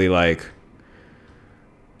doesn't really like...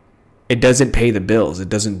 It doesn't pay the bills. It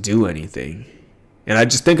doesn't do anything. And I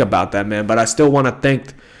just think about that, man. But I still want to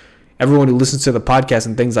thank everyone who listens to the podcast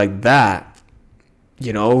and things like that.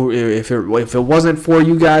 You know, if it wasn't for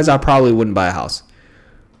you guys, I probably wouldn't buy a house.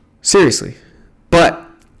 Seriously. But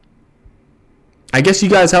I guess you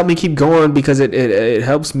guys help me keep going because it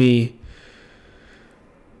helps me.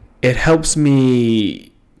 It helps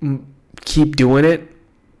me keep doing it,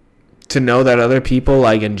 to know that other people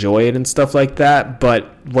like enjoy it and stuff like that.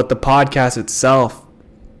 But what the podcast itself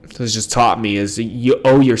has just taught me is you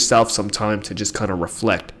owe yourself some time to just kind of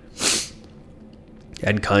reflect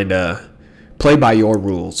and kind of play by your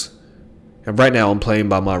rules. And right now I'm playing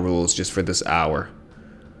by my rules just for this hour.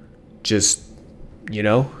 Just, you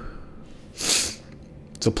know?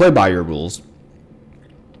 So play by your rules.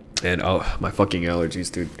 And oh, my fucking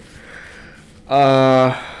allergies, dude.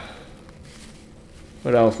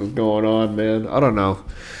 What else was going on, man? I don't know.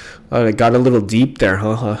 I got a little deep there,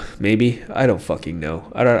 huh? Maybe. I don't fucking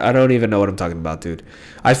know. I don't even know what I'm talking about, dude.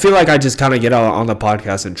 I feel like I just kind of get out on the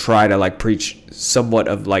podcast and try to like preach somewhat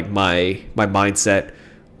of like my mindset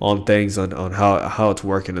on things, on how it's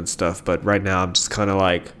working and stuff. But right now I'm just kind of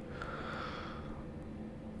like,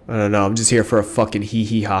 I don't know. I'm just here for a fucking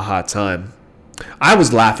hee ha ha time. I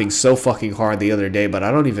was laughing so fucking hard the other day, but I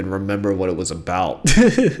don't even remember what it was about.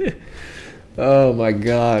 Oh my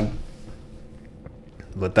god.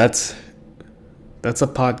 But that's a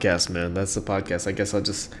podcast, man. That's the podcast. I guess I'll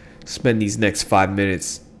just spend these next 5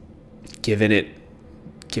 minutes giving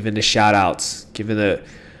the shout outs, giving the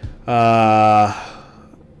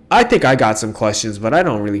I think I got some questions, but I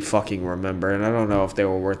don't really fucking remember, and I don't know if they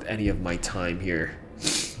were worth any of my time here.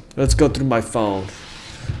 Let's go through my phone.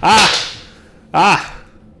 I've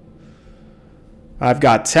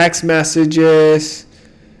got text messages.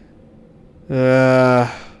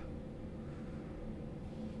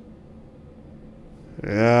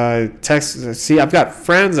 Text. See, I've got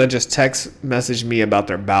friends that just text message me about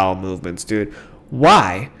their bowel movements, dude.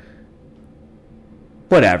 Why?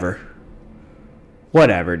 Whatever,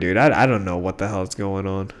 dude. I don't know what the hell's going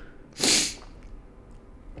on.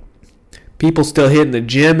 People still hitting the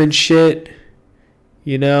gym and shit.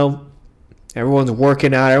 You know, everyone's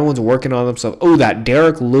working out. Everyone's working on themselves. Oh, that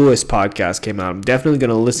Derek Lewis podcast came out. I'm definitely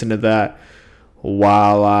gonna listen to that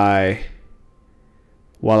while I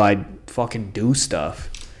fucking do stuff.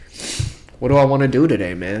 What do I want to do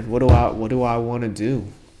today, man? What do I want to do?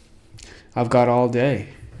 I've got all day,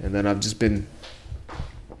 and then I've just been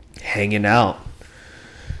hanging out,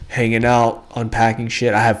 unpacking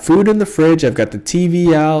shit. I have food in the fridge. I've got the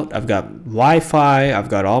TV out. I've got Wi-Fi. I've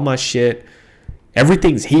got all my shit.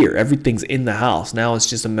 Everything's here. Everything's in the house. Now it's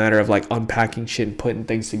just a matter of like unpacking shit and putting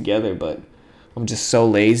things together. But I'm just so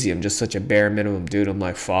lazy. I'm just such a bare minimum dude. I'm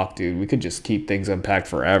like, fuck, dude. We could just keep things unpacked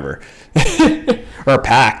forever. Or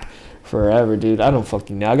packed forever, dude. I don't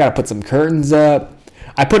fucking know. I gotta put some curtains up.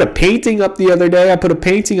 I put a painting up the other day.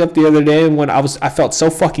 And when I felt so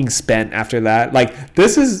fucking spent after that. Like,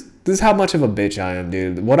 this is how much of a bitch I am,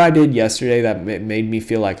 dude. What I did yesterday that made me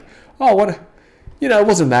feel like, oh, what, you know, it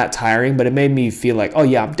wasn't that tiring, but it made me feel like, oh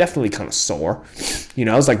yeah, I'm definitely kind of sore. You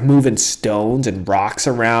know, I was like moving stones and rocks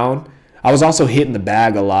around. I was also hitting the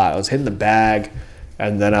bag a lot. I was hitting the bag,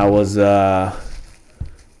 and then I was,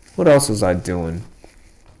 what else was I doing?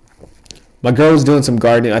 My girl was doing some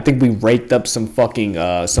gardening. I think we raked up some fucking,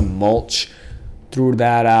 some mulch, threw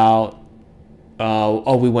that out.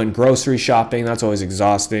 We went grocery shopping. That's always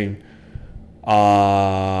exhausting.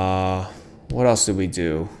 What else did we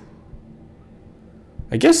do?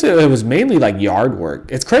 I guess it was mainly like yard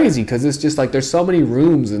work. It's crazy because it's just like there's so many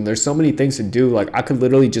rooms and there's so many things to do. Like I could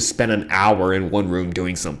literally just spend an hour in one room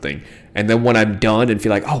doing something. And then when I'm done and feel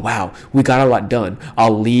like, oh, wow, we got a lot done,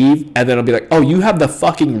 I'll leave. And then I'll be like, oh, you have the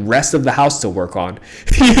fucking rest of the house to work on.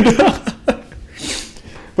 You know?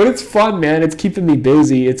 But it's fun, man. It's keeping me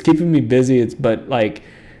busy. Keeping busy is good.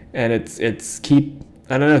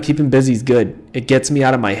 It gets me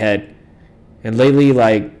out of my head. And lately,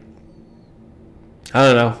 like, I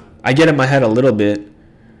don't know. I get in my head a little bit,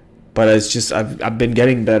 but it's just I've been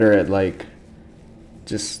getting better at like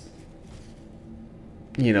just,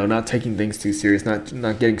 you know, not taking things too serious, not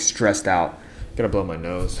getting stressed out. Gotta blow my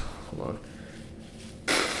nose. Hold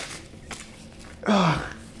on.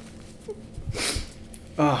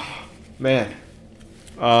 Oh man.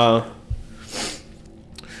 I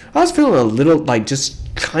was feeling a little like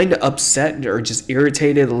just kind of upset or just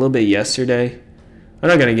irritated a little bit yesterday. I'm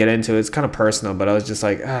not going to get into it. It's kind of personal, but I was just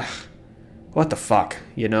like, what the fuck?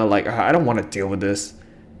 You know, like, I don't want to deal with this,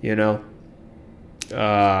 you know?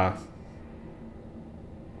 But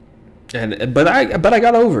I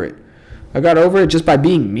got over it. I got over it just by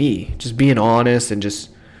being me, just being honest and just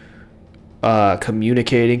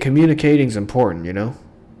communicating. Communicating's important, you know?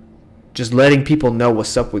 Just letting people know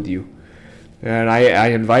what's up with you. And I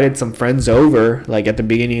invited some friends over, like, at the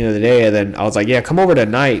beginning of the day, and then I was like, yeah, come over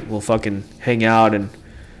tonight. We'll fucking hang out and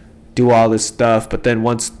do all this stuff. But then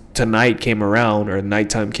once tonight came around, or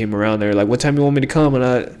nighttime came around, they were like, what time you want me to come?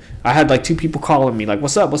 And I had, like, 2 people calling me, like,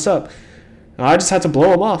 what's up? And I just had to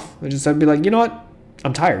blow them off. I just had to be like, you know what?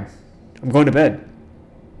 I'm tired. I'm going to bed.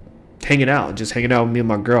 Hanging out with me and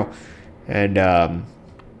my girl. And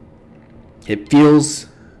it feels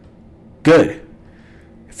good.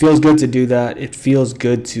 It feels good to do that. It feels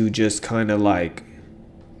good to just kind of like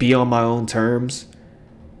be on my own terms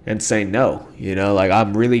and say no. You know, like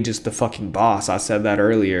I'm really just the fucking boss. I said that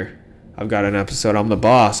earlier. I've got an episode, I'm the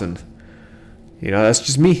boss, and you know, that's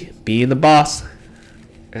just me being the boss.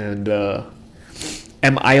 And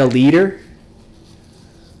am I a leader?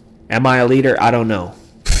 I don't know.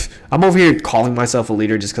 I'm over here calling myself a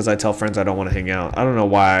leader just because I tell friends I don't want to hang out. I don't know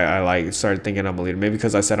why I like started thinking I'm a leader. Maybe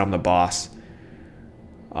because I said I'm the boss.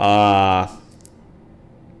 My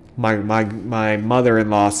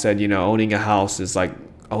mother-in-law said, you know, owning a house is like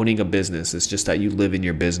owning a business. It's just that you live in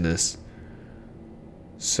your business.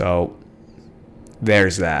 So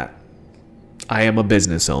there's that. I am a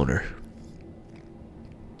business owner.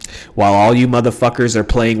 While all you motherfuckers are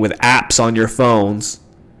playing with apps on your phones,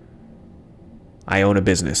 I own a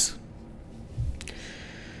business.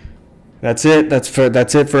 That's it.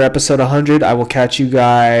 That's it for episode 100. I will catch you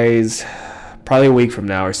guys probably a week from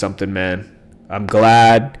now or something, man. I'm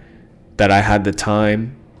glad that I had the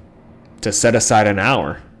time to set aside an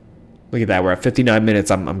hour. Look at that. We're at 59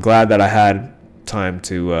 minutes. I'm glad that I had time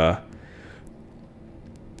to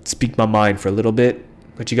speak my mind for a little bit.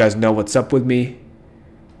 Let you guys know what's up with me.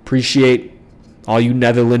 Appreciate all you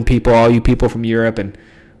Netherlands people, all you people from Europe, and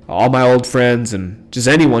all my old friends, and just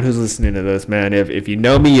anyone who's listening to this, man. If you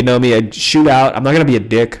know me, you know me. I'd shoot out. I'm not going to be a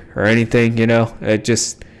dick or anything, you know.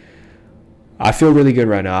 I feel really good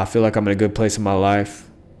right now. I feel like I'm in a good place in my life.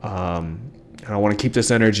 And I want to keep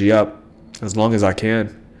this energy up as long as I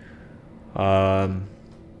can.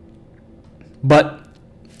 But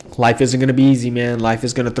life isn't going to be easy, man. Life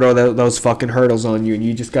is going to throw those fucking hurdles on you, and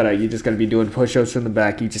you just gotta be doing push-ups from the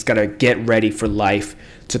back. You just gotta get ready for life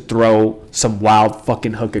to throw some wild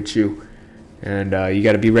fucking hook at you, and you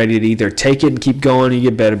gotta be ready to either take it and keep going, or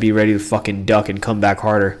you better be ready to fucking duck and come back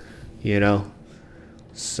harder, you know.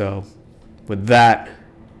 So with that,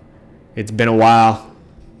 it's been a while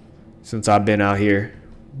since I've been out here,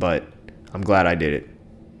 but I'm glad I did it.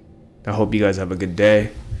 I hope you guys have a good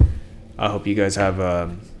day. I hope you guys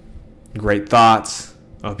have great thoughts.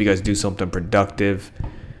 I hope you guys do something productive,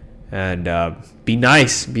 and be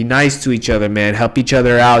nice to each other, man. Help each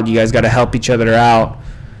other out. You guys got to help each other out.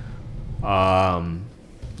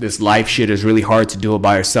 This life shit is really hard to do it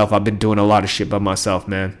by yourself. I've been doing a lot of shit by myself,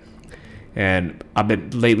 man, and I've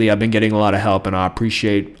been getting a lot of help, and I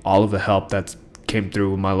appreciate all of the help that's came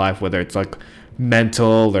through in my life, whether it's like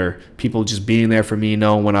mental or people just being there for me, you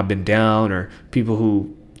know, when I've been down, or people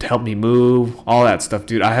who helped me move, all that stuff,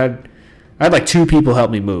 dude. I had like 2 people help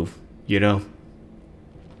me move, you know,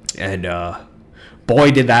 and boy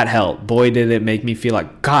did that help. Boy did it make me feel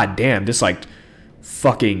like, god damn, this like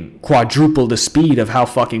fucking quadruple the speed of how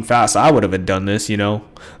fucking fast I would have done this, you know.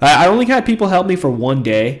 I only had people help me for one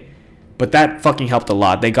day, but that fucking helped a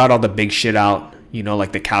lot. They got all the big shit out, you know,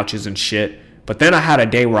 like the couches and shit. But then I had a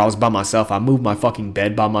day where I was by myself. I moved my fucking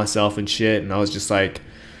bed by myself and shit, and I was just like,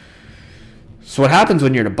 so what happens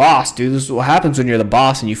when you're the boss, dude? This is what happens when you're the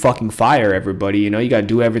boss and you fucking fire everybody, you know? You gotta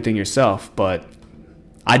do everything yourself. But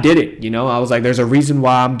I did it, you know? I was like, there's a reason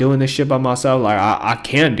why I'm doing this shit by myself. Like, I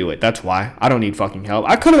can do it. That's why. I don't need fucking help.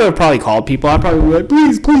 I could have probably called people. I'd probably be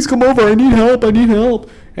like, please come over. I need help. And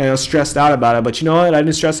I was stressed out about it. But you know what? I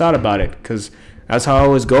didn't stress out about it, because that's how I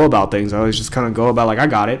always go about things. I always just kind of go about, like, I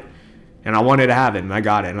got it. And I wanted to have it, and I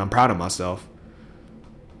got it. And I'm proud of myself.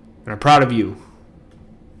 And I'm proud of you.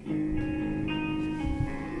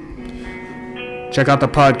 Check out the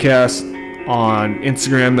podcast on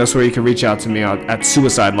Instagram. That's where you can reach out to me at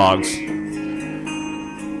Suicide Logs.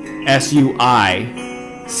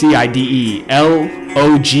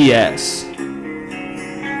 SUICIDELOGS.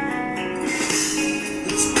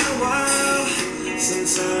 It's been a while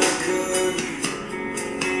since I could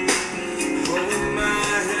hold my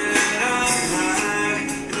head up high.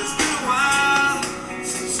 It's been a while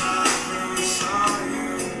since I first saw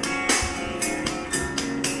you.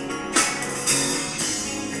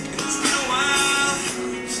 It's been a while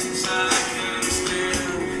since I can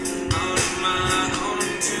stand on my own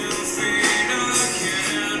 2 feet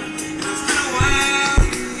again. It's been a while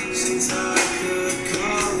since I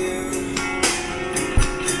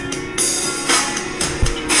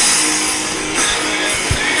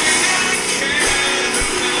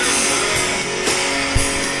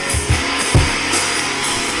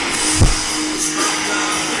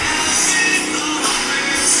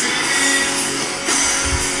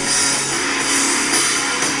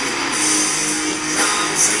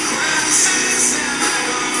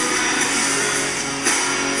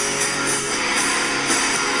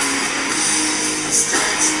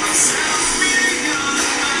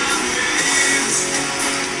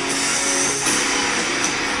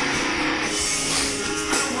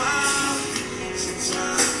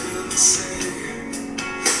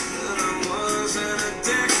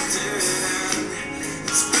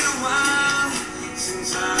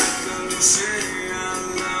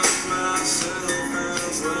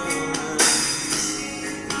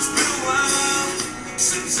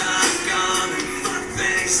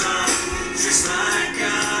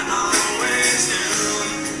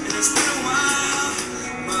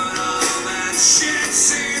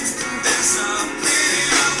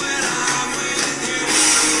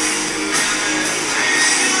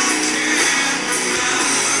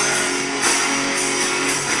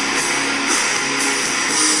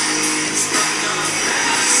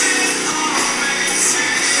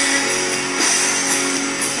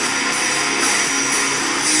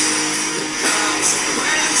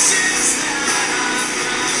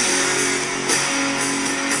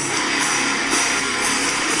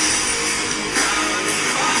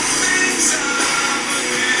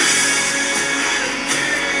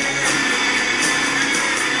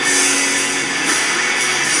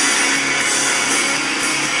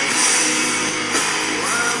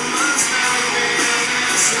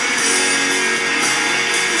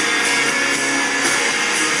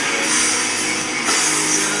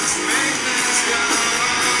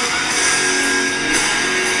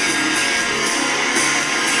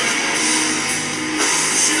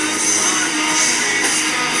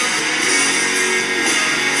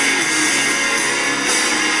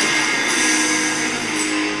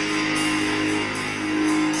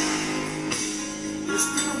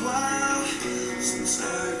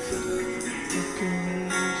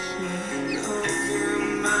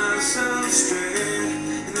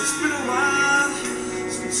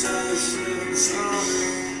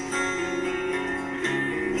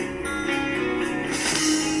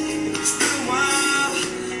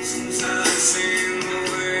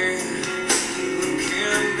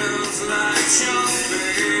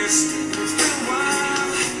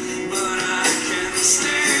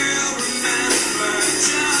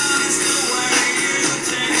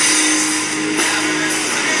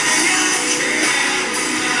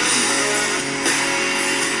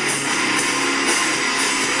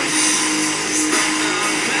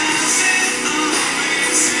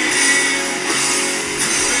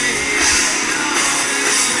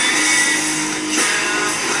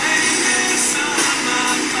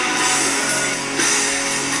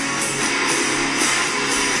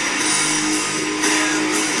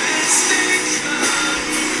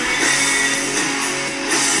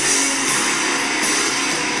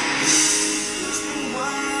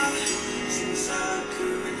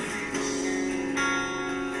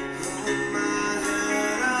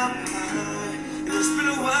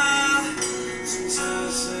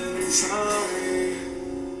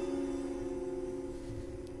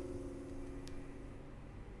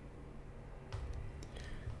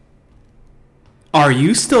Are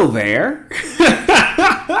you still there?